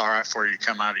 and it's all right for you to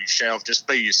come out of your shell. Just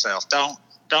be yourself.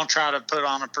 Don't try to put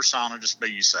on a persona. Just be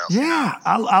yourself. Yeah,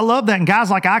 I love that. And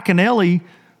guys like Iaconelli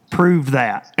proved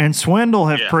that, and Swindle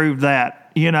have proved that.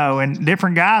 And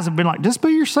different guys have been like, just be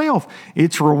yourself.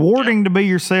 It's rewarding to be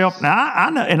yourself. Now, I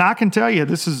know, and I can tell you,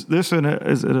 this is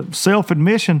a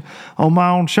self-admission on my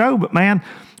own show, but man,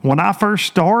 when I first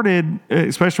started,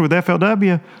 especially with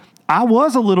FLW, I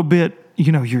was a little bit,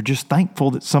 you're just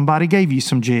thankful that somebody gave you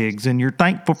some jigs, and you're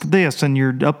thankful for this, and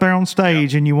you're up there on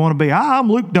stage, and you want to be, I'm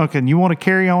Luke Duncan. You want to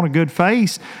carry on a good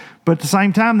face. But at the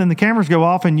same time, then the cameras go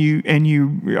off and you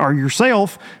are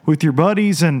yourself with your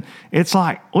buddies, and it's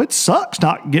like, well, it sucks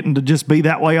not getting to just be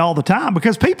that way all the time,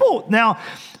 because people now,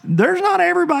 there's not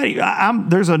everybody.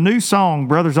 There's a new song,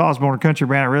 Brothers Osborne, a country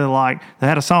band I really like. They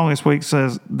had a song this week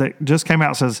that just came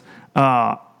out, says,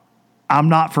 I'm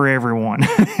not for everyone.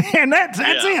 And that's it.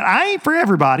 I ain't for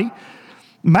everybody.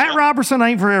 Matt Robertson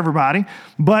ain't for everybody,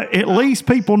 but at least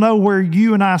people know where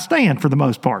you and I stand for the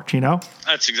most part,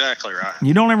 That's exactly right.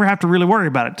 You don't ever have to really worry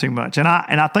about it too much. And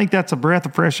I think that's a breath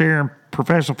of fresh air in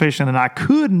professional fishing, and I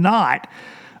could not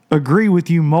agree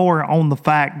with you more on the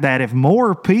fact that if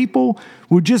more people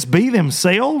would just be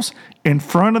themselves in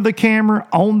front of the camera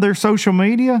on their social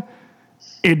media,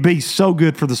 it'd be so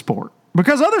good for the sport.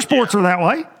 Because other sports are that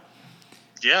way.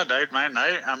 Yeah, dude, man.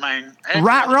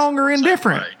 Right, wrong, or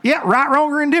indifferent. Yeah, right,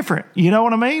 wrong, or indifferent. You know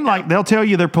what I mean? Like, they'll tell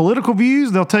you their political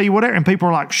views. They'll tell you whatever. And people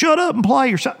are like, shut up and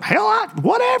play. Or hell,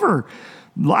 whatever.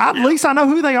 At least I know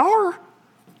who they are.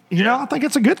 You know, I think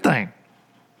it's a good thing.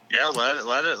 Yeah,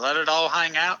 let it all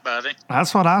hang out, buddy.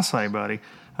 That's what I say, buddy.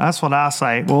 That's what I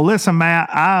say. Well, listen, Matt,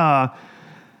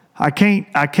 I can't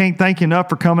thank you enough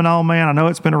for coming on, man. I know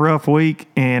it's been a rough week,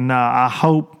 and I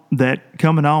hope that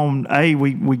coming on,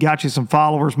 we got you some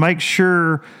followers. Make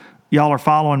sure y'all are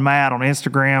following Matt on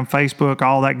Instagram, Facebook,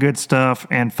 all that good stuff,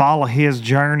 and follow his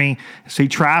journey as he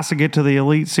tries to get to the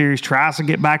Elite Series, tries to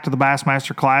get back to the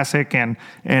Bassmaster Classic, and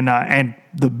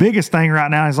the biggest thing right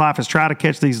now in his life is try to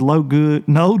catch these low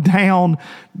down,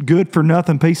 good for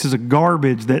nothing pieces of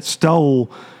garbage that stole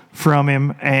from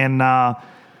him. And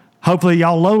hopefully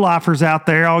y'all low-lifers out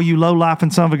there, all you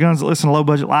low-lifing son of a guns that listen to Low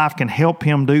Budget Life, can help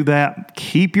him do that.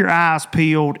 Keep your eyes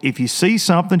peeled. If you see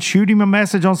something, shoot him a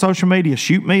message on social media.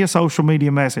 Shoot me a social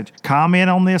media message. Comment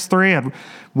on this thread.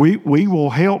 We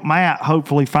will help Matt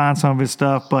hopefully find some of his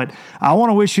stuff. But I want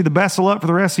to wish you the best of luck for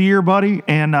the rest of the year, buddy.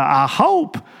 And I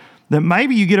hope that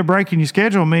maybe you get a break in your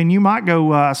schedule. I mean, you might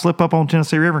go slip up on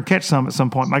Tennessee River and catch some at some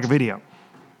point, make a video.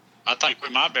 I think we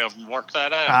might be able to work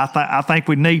that out. I think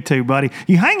we need to, buddy.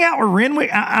 You hang out with Renwick.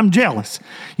 I'm jealous.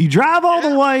 You drive all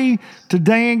the way to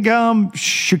dangum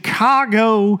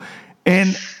Chicago,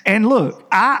 and look,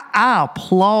 I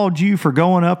applaud you for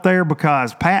going up there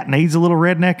because Pat needs a little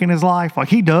redneck in his life, like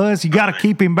he does. You got to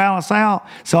keep him balanced out.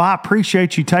 So I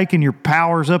appreciate you taking your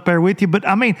powers up there with you. But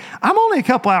I mean, I'm only a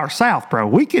couple hours south, bro.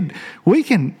 We can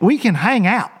hang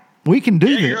out. We can do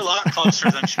this. You're a lot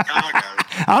closer than Chicago.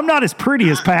 I'm not as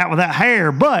pretty as Pat with that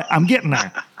hair, but I'm getting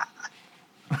there.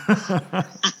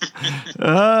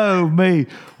 Oh, me.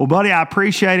 Well, buddy, I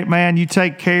appreciate it, man. You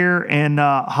take care and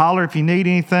holler if you need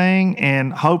anything,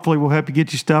 and hopefully we'll help you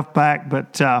get your stuff back.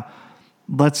 But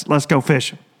let's go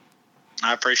fishing.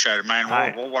 I appreciate it,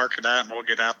 man. We'll work it out and we'll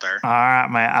get out there. All right,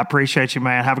 man. I appreciate you,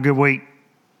 man. Have a good week.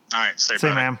 All right. See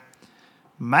you, man.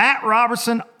 Matt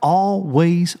Robertson,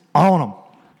 always on them.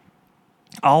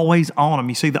 Always on them.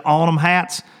 You see the on them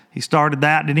hats? He started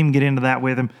that. Didn't even get into that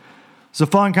with him. It's a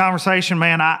fun conversation,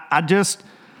 man. I just,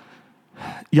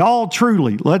 y'all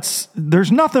truly,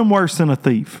 there's nothing worse than a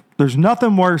thief. There's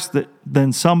nothing worse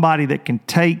than somebody that can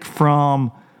take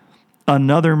from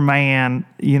another man,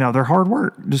 their hard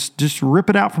work. Just rip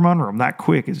it out from under them that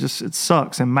quick. It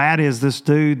sucks. And Matt is this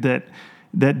dude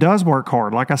that does work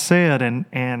hard, like I said, and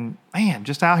man,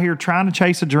 just out here trying to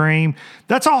chase a dream.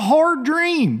 That's a hard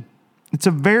dream. It's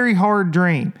a very hard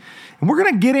dream. And we're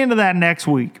going to get into that next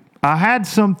week. I had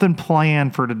something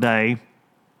planned for today,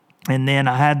 and then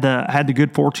I had the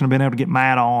good fortune of being able to get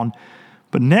Matt on.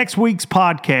 But next week's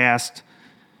podcast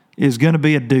is going to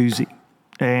be a doozy.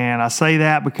 And I say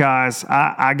that because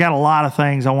I got a lot of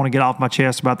things I want to get off my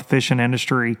chest about the fishing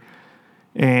industry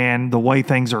and the way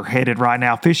things are headed right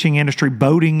now. Fishing industry,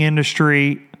 boating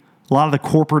industry, a lot of the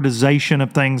corporatization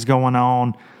of things going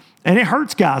on. And it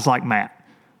hurts guys like Matt.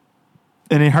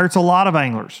 And it hurts a lot of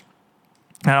anglers.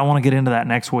 And I want to get into that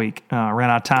next week. Ran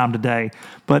out of time today.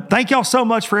 But thank y'all so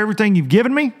much for everything you've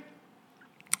given me.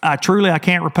 I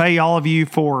can't repay all of you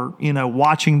for,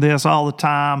 watching this all the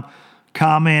time,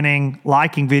 commenting,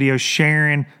 liking videos,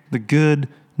 sharing the good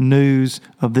news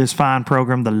of this fine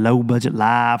program, the Low Budget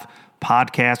Live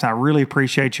podcast. I really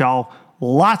appreciate y'all.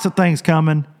 Lots of things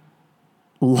coming.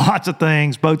 Lots of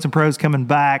things. Boats and Pros coming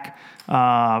back.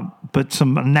 But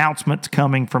some announcements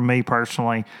coming from me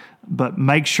personally. But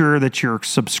make sure that you're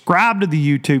subscribed to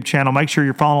the YouTube channel. Make sure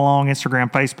you're following along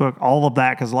Instagram, Facebook, all of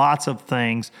that, because lots of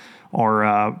things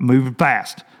are moving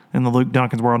fast in the Luke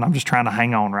Duncan's world. And I'm just trying to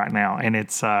hang on right now. And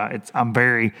I'm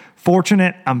very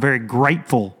fortunate. I'm very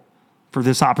grateful for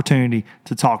this opportunity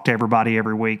to talk to everybody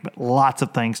every week. But lots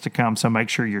of things to come, so make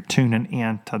sure you're tuning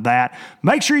in to that.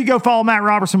 Make sure you go follow Matt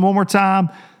Robertson one more time.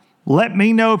 Let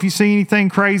me know if you see anything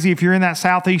crazy, if you're in that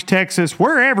Southeast Texas,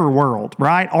 wherever world,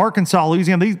 right? Arkansas,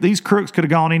 Louisiana, these crooks could have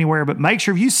gone anywhere, but make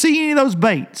sure if you see any of those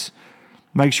baits,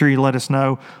 make sure you let us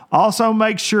know. Also,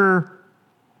 make sure,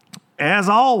 as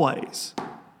always,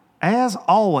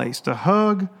 to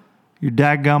hug your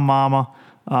dadgum mama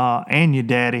and your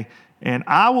daddy. And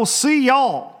I will see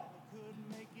y'all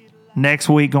next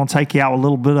week. Going to take you out with a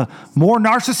little bit of more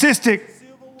narcissistic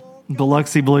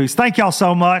Biloxi Blues. Thank y'all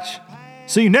so much.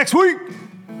 See you next week.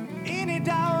 Any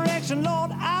direction,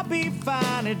 Lord, I'll be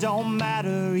fine. It don't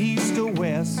matter east or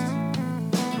west.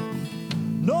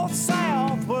 North,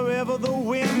 south, wherever the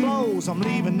wind blows, I'm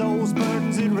leaving those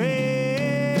burdens at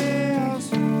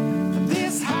rest.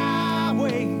 This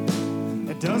highway,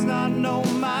 it does not know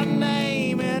my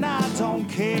name, and I don't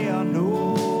care.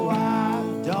 No, I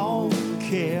don't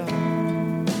care.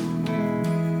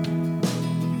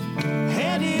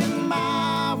 Headed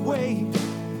my way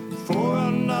for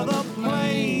another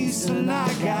place, and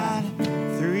I got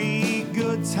 3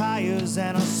 good tires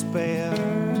and a spare.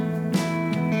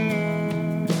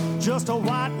 Just a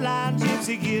white line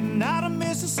gypsy getting out of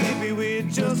Mississippi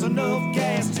with just enough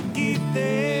gas to get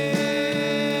there.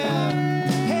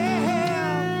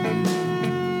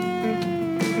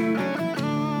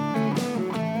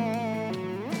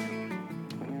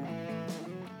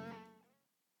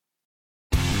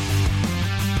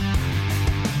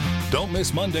 Don't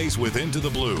miss Mondays with Into the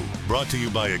Blue, brought to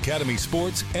you by Academy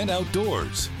Sports and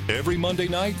Outdoors. Every Monday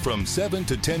night from 7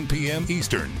 to 10 p.m.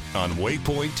 Eastern on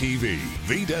Waypoint TV,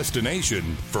 the destination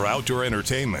for outdoor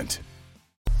entertainment.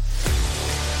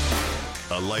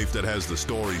 A life that has the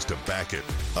stories to back it.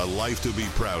 A life to be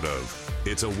proud of.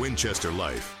 It's a Winchester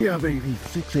life. Yeah, baby.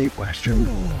 6'8" Western.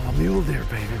 Oh, mule deer,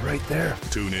 baby, right there.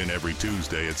 Tune in every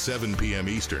Tuesday at 7 p.m.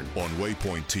 Eastern on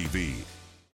Waypoint TV.